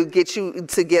to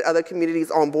get other communities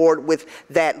on board with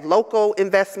that local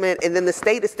investment, and then the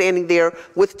state is standing there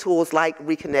with tools like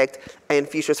Reconnect and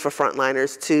Futures for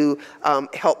Frontliners to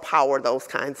help power those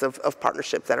kinds of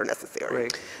partnerships that are necessary.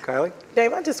 Great. Kylee?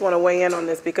 Dave, I just want to weigh in on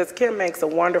this because Kim makes a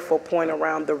wonderful point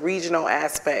around the regional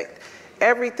aspect.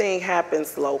 Everything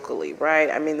happens locally, right?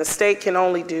 I mean, the state can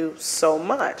only do so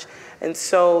much. And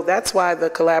so that's why the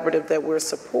collaborative that we're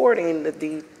supporting, the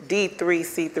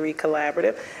D3C3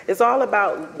 collaborative, is all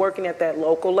about working at that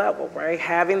local level, right?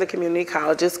 Having the community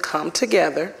colleges come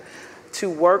together to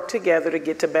work together to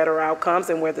get to better outcomes,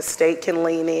 and where the state can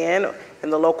lean in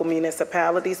and the local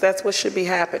municipalities, that's what should be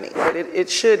happening. But it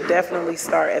should definitely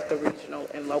start at the regional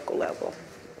and local level.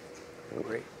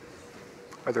 Great.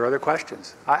 Are there other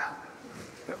questions?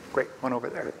 Great, one over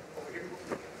there.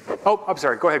 Oh, I'm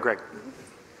sorry, go ahead, Greg.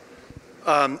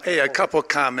 Hey, a couple of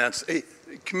comments.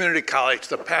 Community college,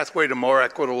 the pathway to more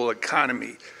equitable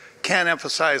economy. Can't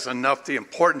emphasize enough the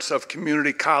importance of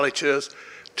community colleges.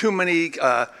 Too many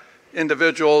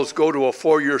individuals go to a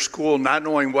four-year school not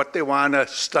knowing what they want to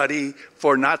study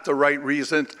for not the right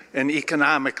reasons and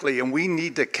economically, and we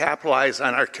need to capitalize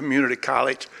on our community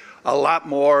college a lot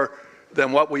more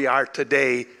than what we are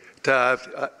today to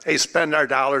spend our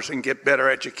dollars and get better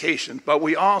education. But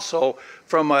we also,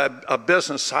 from a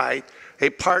business side, a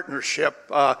partnership,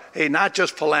 not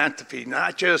just philanthropy,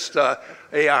 not just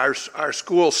our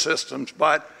school systems,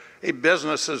 but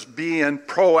businesses being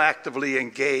proactively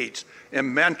engaged in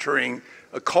mentoring,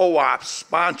 co-ops,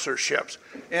 sponsorships.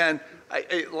 And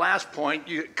last point,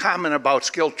 you comment about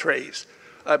skilled trades.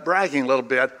 Bragging a little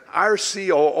bit, our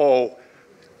COO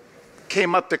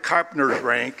came up the carpenter's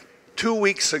rank 2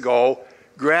 weeks ago,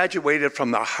 graduated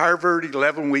from the Harvard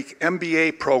 11-week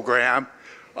MBA program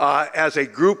as a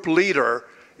group leader,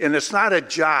 and it's not a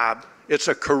job, it's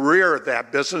a career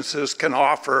that businesses can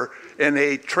offer, and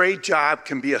a trade job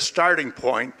can be a starting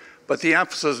point, but the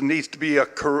emphasis needs to be a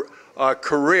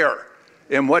career.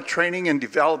 And what training and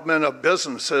development of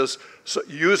businesses, so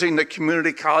using the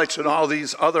community college and all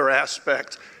these other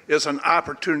aspects, is an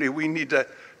opportunity we need to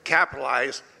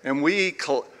capitalize, and we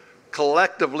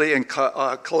collectively and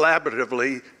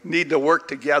collaboratively need to work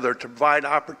together to provide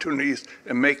opportunities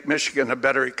and make Michigan a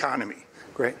better economy.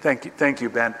 Great, thank you,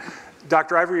 Ben.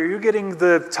 Dr. Ivery, are you getting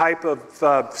the type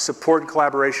of support and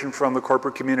collaboration from the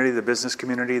corporate community, the business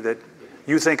community that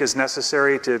you think is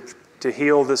necessary to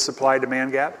heal this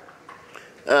supply-demand gap?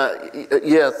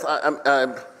 Yes,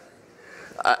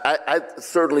 I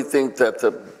certainly think that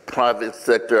the private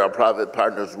sector, our private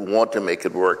partners want to make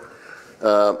it work.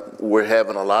 We're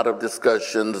having a lot of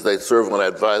discussions. They serve on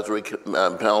advisory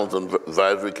panels and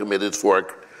advisory committees for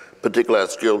particular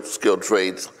skilled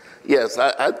trades. Yes,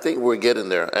 I think we're getting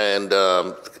there, and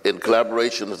in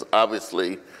collaboration is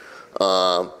obviously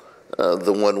the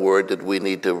one word that we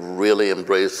need to really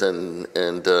embrace and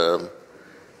do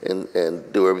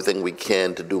everything we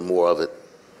can to do more of it.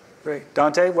 Great.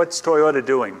 Dante, what's Toyota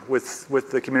doing with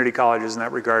the community colleges in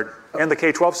that regard, and the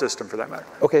K-12 system for that matter?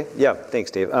 Okay, yeah, thanks,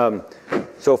 Dave.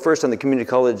 So first on the community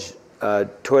college,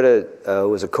 Toyota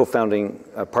was a co-founding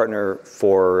partner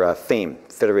for FAME,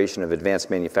 Federation of Advanced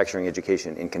Manufacturing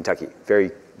Education in Kentucky. Very,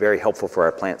 very helpful for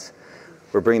our plants.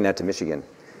 We're bringing that to Michigan.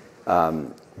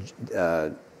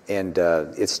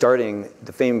 It's starting,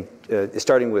 the FAME is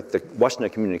starting with the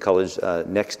Washington Community College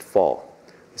next fall,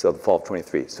 so the fall of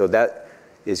 23. So that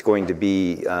is going to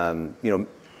be, and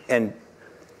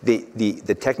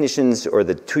the technicians or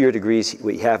the two-year degrees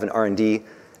we have in R&D,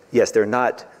 yes,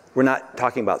 we're not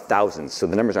talking about thousands, so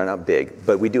the numbers are not big,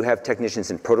 but we do have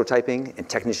technicians in prototyping and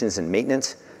technicians in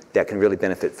maintenance that can really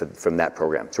benefit from that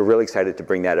program. So we're really excited to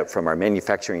bring that up from our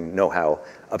manufacturing know-how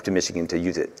up to Michigan to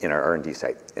use it in our R&D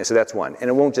site. And so that's one. And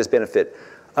it won't just benefit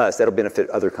us, that'll benefit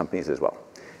other companies as well.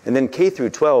 And then K through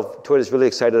 12, Toyota's really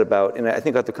excited about, and I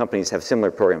think other companies have similar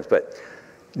programs, but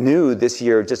new this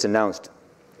year, just announced,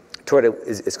 Toyota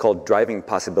is called Driving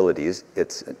Possibilities.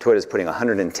 Toyota's putting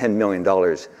 $110 million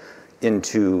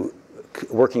into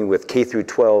working with K through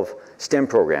 12 STEM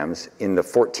programs in the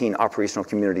 14 operational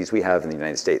communities we have in the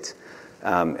United States.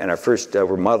 And our first,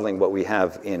 we're modeling what we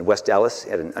have in West Dallas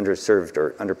at an underserved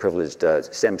or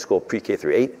underprivileged STEM school pre-K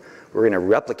through 8. We're going to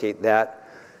replicate that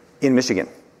in Michigan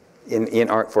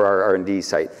for our R&D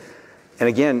site. And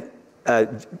again,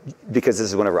 because this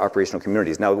is one of our operational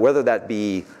communities. Now, whether that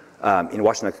be in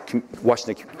Washington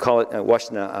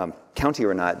County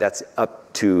or not, that's up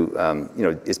to,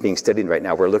 it's being studied right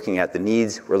now. We're looking at the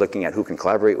needs, we're looking at who can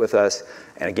collaborate with us,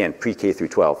 and again, pre-K through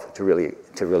 12 to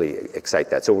really excite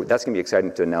that. So that's going to be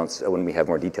exciting to announce when we have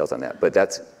more details on that. But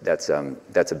that's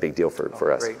a big deal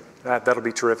for us. Great. That'll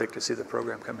be terrific to see the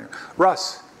program come here.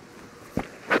 Russ.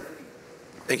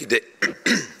 Thank you, Dave.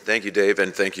 Thank you, Dave,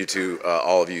 and thank you to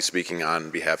all of you speaking on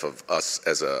behalf of us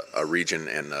as a region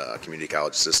and a community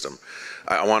college system.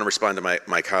 I want to respond to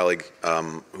my colleague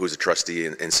who is a trustee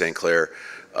in St. Clair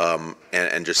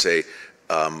and just say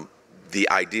the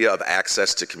idea of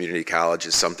access to community college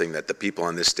is something that the people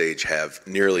on this stage have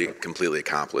nearly completely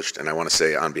accomplished. And I want to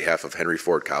say on behalf of Henry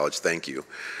Ford College, thank you.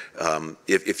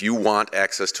 If you want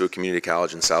access to a community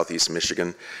college in Southeast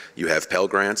Michigan, you have Pell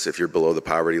Grants if you're below the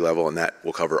poverty level, and that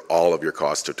will cover all of your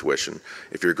costs of tuition.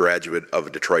 If you're a graduate of a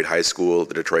Detroit high school,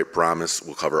 the Detroit Promise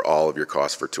will cover all of your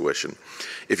costs for tuition.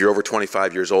 If you're over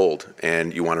 25 years old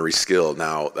and you want to reskill,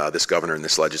 now this governor and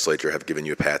this legislature have given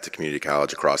you a path to community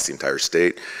college across the entire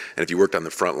state. And if you worked on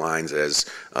the front lines, as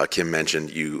Kim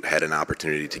mentioned, you had an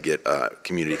opportunity to get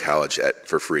community college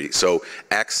for free. So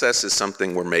access is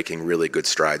something we're making really good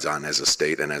strides on as a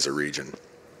state and as a region.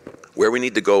 Where we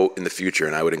need to go in the future,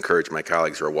 and I would encourage my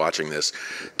colleagues who are watching this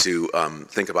to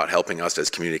think about helping us as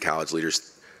community college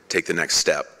leaders take the next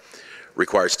step,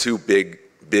 requires two big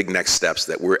next steps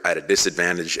that we're at a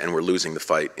disadvantage and we're losing the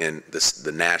fight in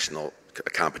the national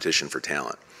competition for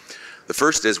talent. The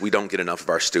first is we don't get enough of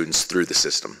our students through the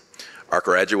system. Our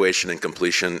graduation and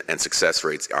completion and success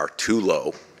rates are too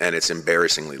low, and it's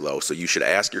embarrassingly low. So you should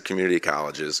ask your community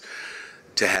colleges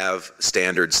to have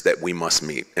standards that we must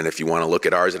meet. And if you want to look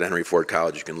at ours at Henry Ford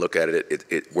College, you can look at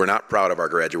it. We're not proud of our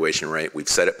graduation rate. We've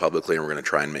said it publicly, and we're going to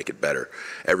try and make it better.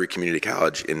 Every community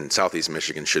college in Southeast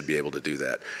Michigan should be able to do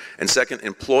that. And second,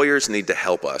 employers need to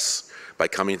help us by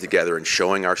coming together and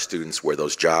showing our students where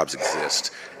those jobs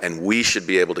exist. And we should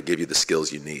be able to give you the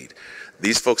skills you need.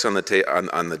 These folks on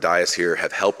the dais here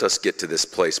have helped us get to this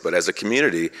place, but as a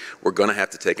community, we're going to have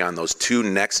to take on those two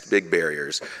next big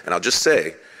barriers. And I'll just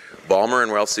say, Ballmer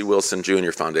and Ralph C. Wilson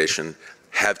Jr. Foundation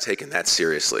have taken that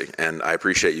seriously, and I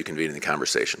appreciate you convening the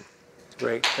conversation.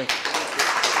 Great, thank you.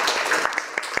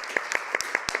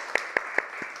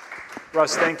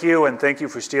 Russ, thank you, and thank you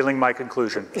for stealing my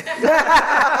conclusion.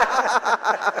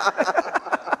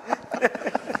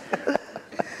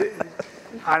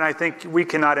 And I think we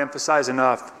cannot emphasize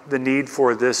enough the need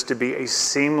for this to be a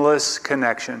seamless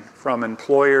connection from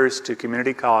employers to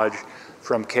community college,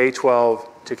 from K-12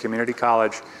 to community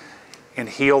college, and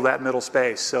heal that middle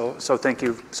space. So thank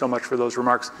you so much for those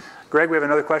remarks. Greg, we have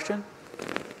another question?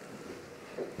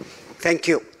 Thank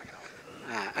you.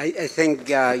 I think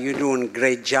you're doing a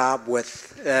great job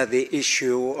with the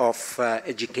issue of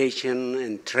education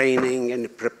and training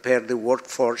and prepare the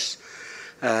workforce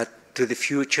to the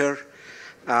future.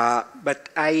 But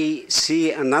I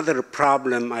see another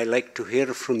problem. I like to hear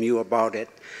from you about it.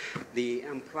 The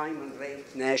employment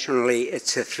rate nationally,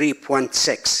 it's a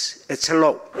 3.6. It's a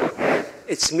low.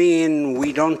 It's mean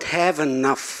we don't have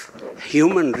enough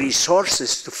human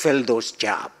resources to fill those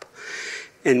jobs.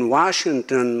 In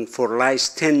Washington, for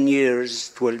last 10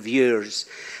 years, 12 years,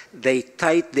 they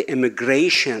tied the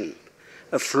immigration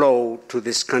flow to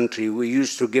this country. We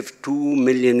used to give 2.5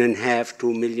 million,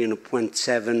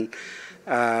 2.7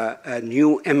 million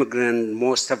new immigrants,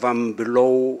 most of them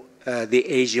below the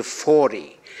age of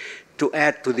 40, to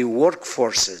add to the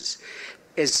workforces.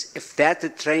 If that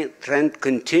trend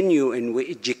continue and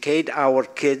we educate our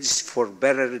kids for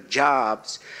better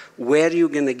jobs, where are you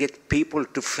going to get people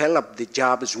to fill up the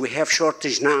jobs? We have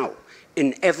shortage now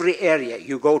in every area.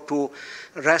 You go to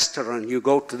a restaurant, you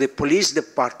go to the police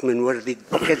department where the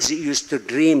kids used to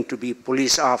dream to be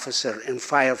police officer and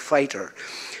firefighter.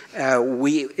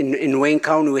 In Wayne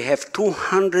County, we have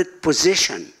 200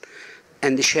 positions,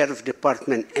 and the sheriff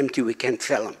department empty. We can't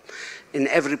fill them in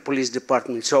every police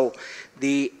department. So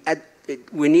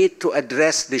we need to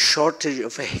address the shortage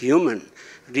of human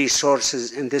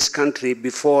resources in this country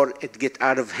before it gets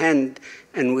out of hand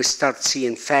and we start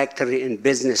seeing factory and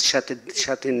business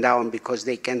shutting down because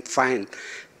they can't find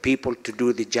people to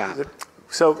do the job.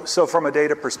 So from a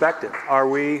data perspective,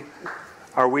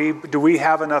 do we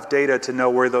have enough data to know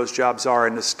where those jobs are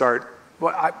and to start?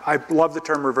 Well, I love the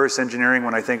term reverse engineering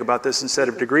when I think about this instead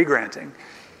of degree granting.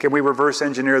 can we reverse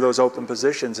engineer those open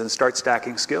positions and start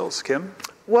stacking skills? Kim?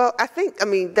 Well, I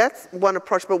mean, that's one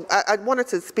approach, but I wanted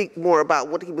to speak more about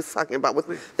what he was talking about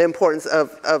with the importance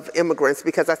of immigrants,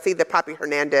 because I see that Poppy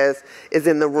Hernandez is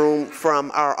in the room from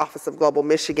our Office of Global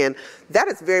Michigan. That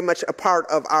is very much a part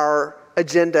of our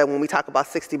agenda when we talk about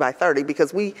 60 by 30,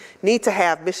 because we need to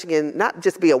have Michigan not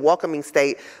just be a welcoming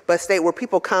state, but a state where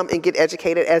people come and get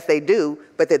educated as they do,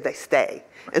 but that they stay.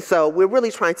 And so we're really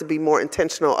trying to be more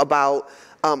intentional about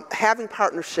having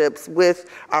partnerships with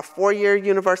our four-year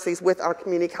universities, with our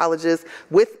community colleges,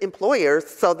 with employers,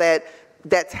 so that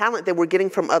that talent that we're getting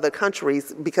from other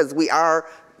countries, because we are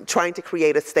trying to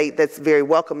create a state that's very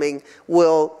welcoming,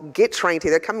 will get trained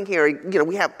here. They're coming here, you know,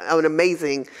 we have an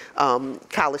amazing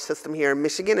college system here in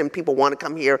Michigan, and people want to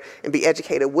come here and be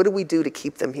educated. What do we do to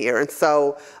keep them here? And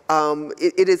so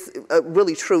it is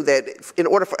really true that in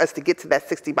order for us to get to that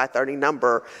 60 by 30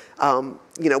 number,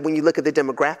 you know, when you look at the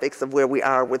demographics of where we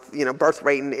are with, you know, birth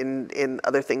rate and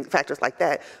other things, factors like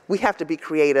that, we have to be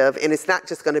creative. And it's not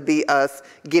just going to be us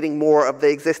getting more of the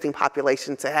existing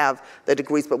population to have the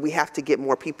degrees, but we have to get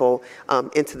more people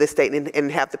into this state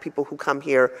and have the people who come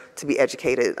here to be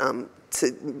educated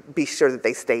to be sure that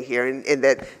they stay here and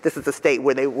that this is a state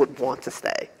where they would want to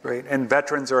stay. Great. And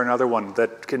veterans are another one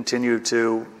that continue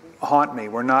to haunt me.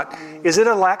 We're not, is it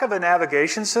a lack of a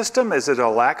navigation system? Is it a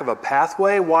lack of a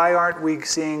pathway? Why aren't we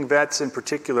seeing vets in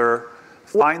particular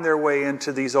find their way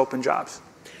into these open jobs?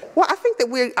 Well, I think that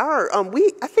we are.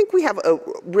 I think we have a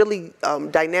really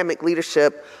dynamic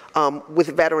leadership with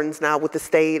veterans now with the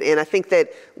state, and I think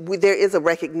that there is a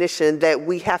recognition that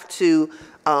we have to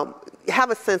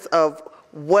have a sense of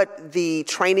what the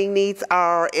training needs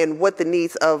are and what the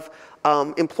needs of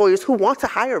employers who want to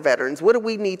hire veterans. What do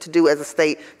we need to do as a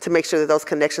state to make sure that those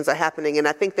connections are happening? And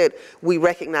I think that we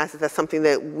recognize that that's something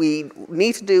that we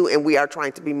need to do, and we are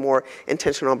trying to be more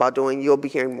intentional about doing. You'll be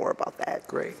hearing more about that.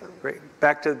 Great, great.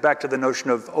 Back to the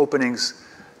notion of openings.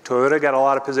 Toyota got a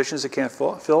lot of positions it can't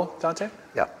fill, Dante?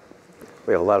 Yeah,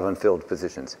 we have a lot of unfilled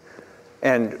positions.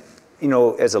 And, you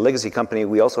know, as a legacy company,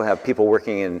 we also have people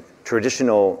working in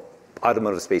traditional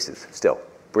automotive spaces still.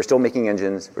 We're still making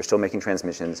engines, we're still making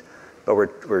transmissions, but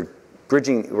we're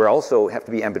bridging, we also have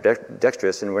to be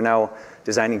ambidextrous, and we're now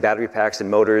designing battery packs and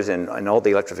motors and all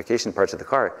the electrification parts of the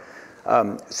car.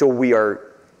 So we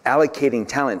are allocating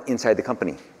talent inside the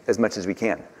company as much as we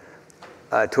can.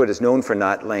 Toyota is known for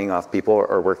not laying off people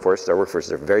or workforce. Our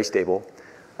workforces are very stable,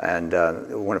 and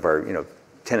one of our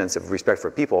tenets of respect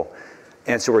for people.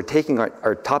 And so we're taking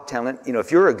our top talent. You know,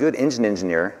 if you're a good engine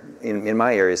engineer, in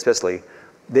my area especially,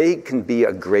 they can be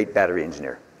a great battery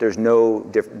engineer. There's no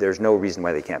reason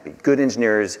why they can't be. Good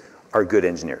engineers are good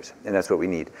engineers, and that's what we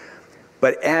need.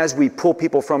 But as we pull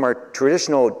people from our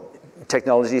traditional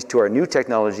technologies to our new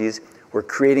technologies, we're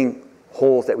creating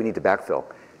holes that we need to backfill.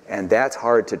 And that's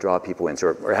hard to draw people in.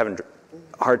 So we're having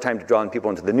a hard time to draw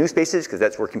people into the new spaces, because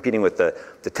that's we're competing with the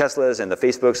Teslas and the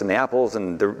Facebooks and the Apples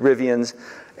and the Rivians.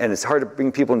 And it's hard to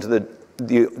bring people into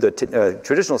the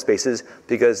traditional spaces,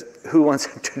 because who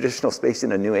wants a traditional space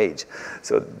in a new age?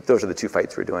 So those are the two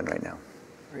fights we're doing right now.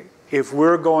 If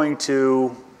we're going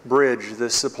to bridge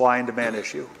this supply and demand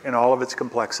issue in all of its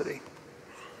complexity,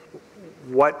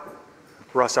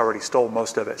 Russ already stole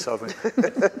most of it, so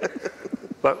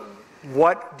but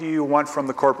what do you want from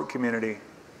the corporate community?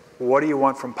 What do you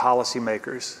want from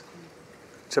policymakers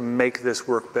to make this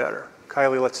work better?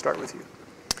 Kylee, let's start with you.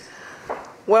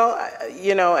 Well,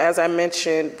 you know, as I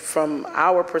mentioned, from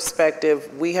our perspective,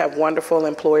 we have wonderful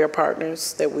employer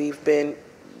partners that we've been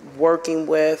working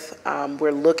with.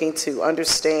 We're looking to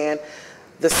understand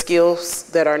the skills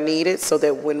that are needed so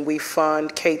that when we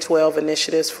fund K-12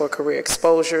 initiatives for career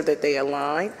exposure, that they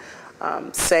align.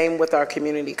 Same with our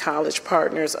community college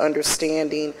partners,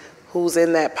 understanding who's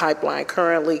in that pipeline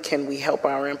currently. Can we help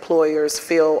our employers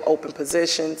fill open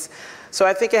positions? So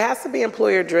I think it has to be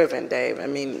employer-driven, Dave. I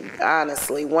mean,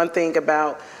 honestly, one thing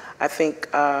about, I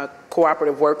think,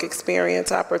 cooperative work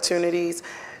experience opportunities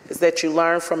is that you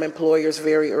learn from employers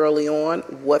very early on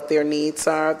what their needs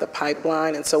are, the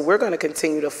pipeline. And so we're going to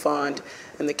continue to fund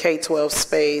in the K-12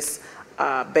 space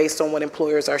based on what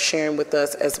employers are sharing with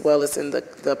us, as well as in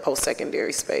the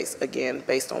post-secondary space, again,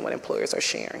 based on what employers are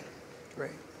sharing.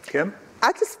 Great. Kim?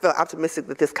 I just feel optimistic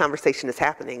that this conversation is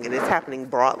happening, and it's happening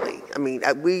broadly. I mean,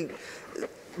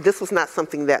 this was not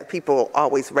something that people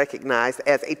always recognize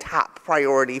as a top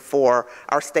priority for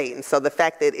our state. And so the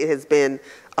fact that it has been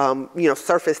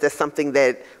surfaced as something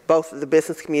that both the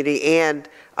business community and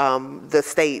the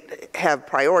state have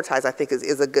prioritized, I think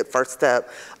is a good first step.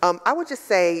 I would just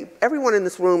say everyone in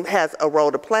this room has a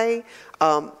role to play,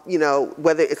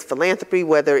 whether it's philanthropy,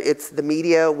 whether it's the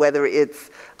media, whether it's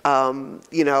our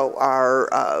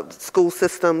school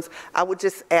systems. I would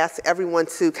just ask everyone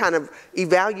to kind of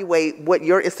evaluate what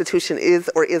your institution is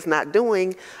or is not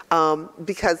doing,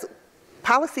 because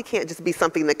policy can't just be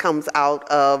something that comes out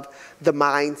of the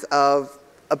minds of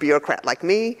a bureaucrat like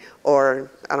me, or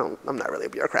I'm not really a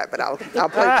bureaucrat, but I'll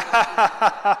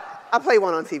play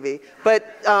one on TV. But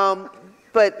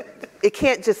it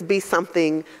can't just be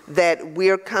something that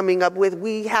we're coming up with.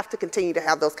 We have to continue to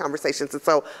have those conversations. And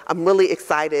so I'm really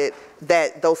excited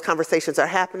that those conversations are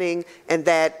happening, and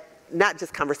that not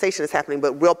just conversation is happening,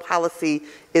 but real policy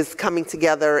is coming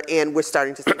together, and we're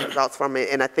starting to see results from it.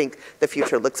 And I think the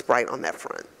future looks bright on that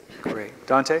front. Great.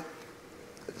 Dante?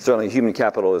 Certainly human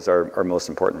capital is our most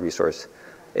important resource,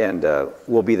 and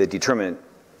will be the determinant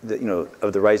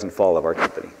of the rise and fall of our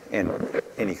company and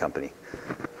any company.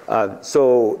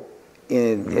 So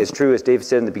it's true, as Dave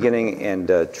said in the beginning, and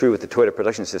true with the Toyota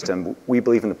production system, we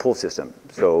believe in the pull system.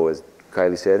 So as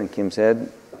Kylee said and Kim said,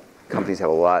 companies have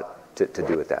a lot to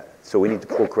do with that. So we need to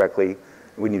pull correctly.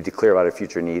 We need to be clear about our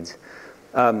future needs.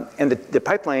 And the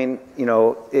pipeline,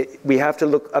 we have to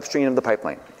look upstream of the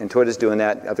pipeline. And Toyota's doing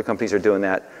that. Other companies are doing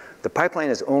that. The pipeline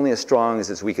is only as strong as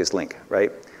its weakest link,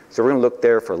 right? So we're going to look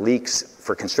there for leaks,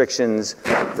 for constrictions,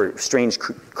 for strange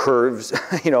curves.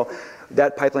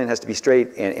 That pipeline has to be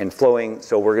straight and flowing.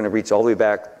 So we're going to reach all the way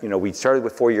back. We started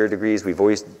with 4-year degrees. We've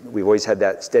always had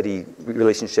that steady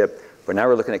relationship. But now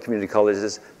we're looking at community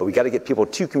colleges, but we got to get people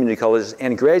to community colleges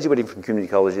and graduating from community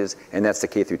colleges, and that's the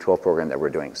K through 12 program that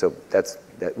we're doing. So that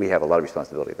we have a lot of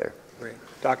responsibility there. Great.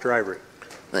 Dr. Ivery.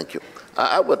 Thank you.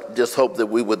 I would just hope that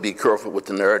we would be careful with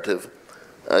the narrative.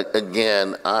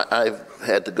 Again, I've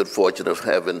had the good fortune of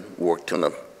having worked in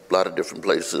a lot of different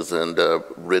places and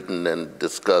written and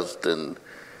discussed and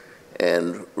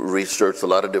researched a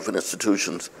lot of different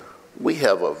institutions. We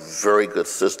have a very good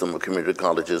system of community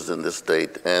colleges in this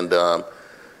state, and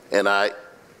I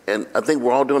think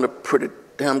we're all doing a pretty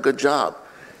damn good job.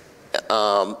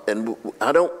 And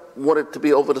I don't want it to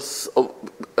be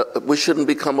we shouldn't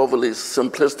become overly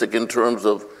simplistic in terms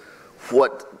of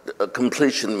what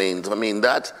completion means. I mean,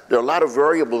 there are a lot of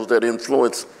variables that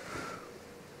influence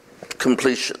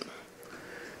completion.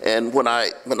 And when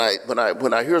I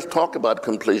hear us talk about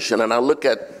completion and I look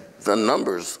at the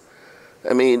numbers,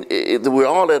 I mean, we're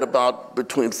all at about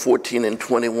between 14 and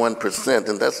 21%,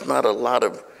 and that's not a lot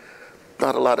of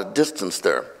distance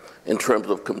there in terms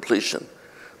of completion.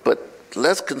 But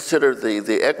let's consider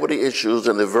the equity issues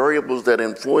and the variables that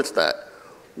influence that.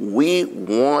 We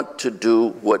want to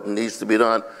do what needs to be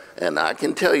done, and I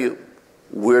can tell you,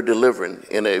 we're delivering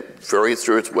in a very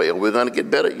serious way. Are we going to get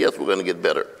better? Yes, we're going to get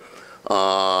better.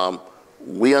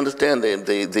 We understand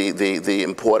the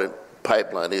important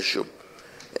pipeline issue.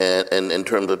 And in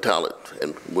terms of talent,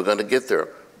 and we're going to get there.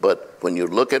 But when you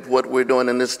look at what we're doing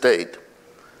in this state,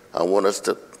 I want us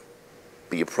to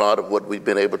be proud of what we've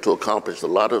been able to accomplish. A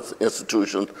lot of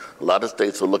institutions, a lot of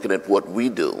states are looking at what we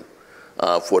do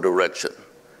for direction,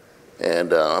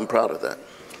 and I'm proud of that.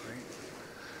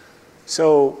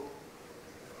 So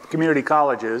community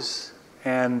colleges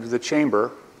and the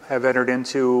Chamber have entered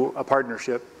into a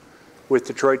partnership with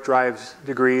Detroit Drives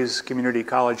Degrees Community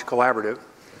College Collaborative.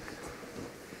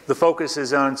 The focus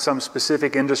is on some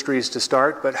specific industries to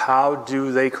start, but how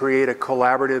do they create a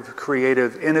collaborative,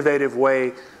 creative, innovative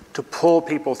way to pull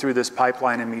people through this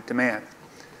pipeline and meet demand?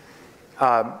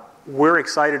 We're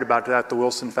excited about that, the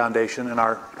Wilson Foundation, and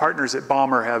our partners at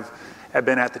Ballmer have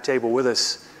been at the table with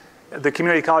us. The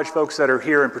community college folks that are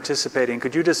here and participating,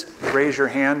 could you just raise your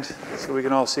hand so we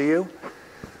can all see you?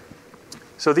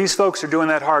 So these folks are doing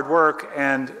that hard work,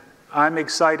 and I'm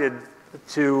excited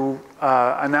to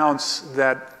announce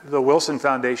that the Wilson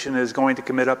Foundation is going to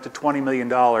commit up to $20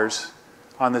 million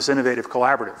on this innovative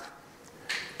collaborative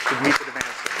to meet the demands.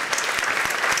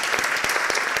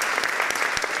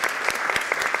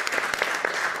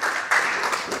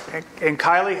 And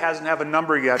Kylee hasn't have a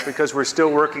number yet because we're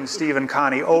still working Steve and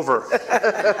Connie over.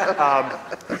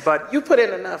 But you put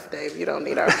in enough, Dave. You don't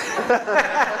need our.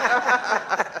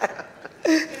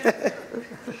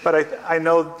 But I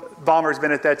know Ballmer's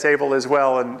been at that table as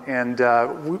well, and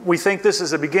we think this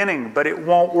is a beginning, but it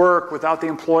won't work without the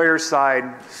employer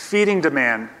side feeding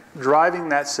demand, driving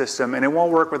that system, and it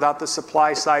won't work without the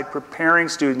supply side preparing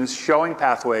students, showing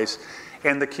pathways,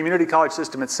 and the community college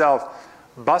system itself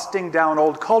busting down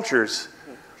old cultures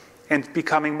and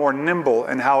becoming more nimble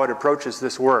in how it approaches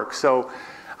this work. So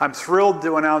I'm thrilled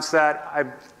to announce that.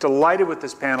 I'm delighted with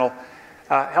this panel.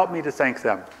 Help me to thank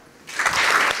them.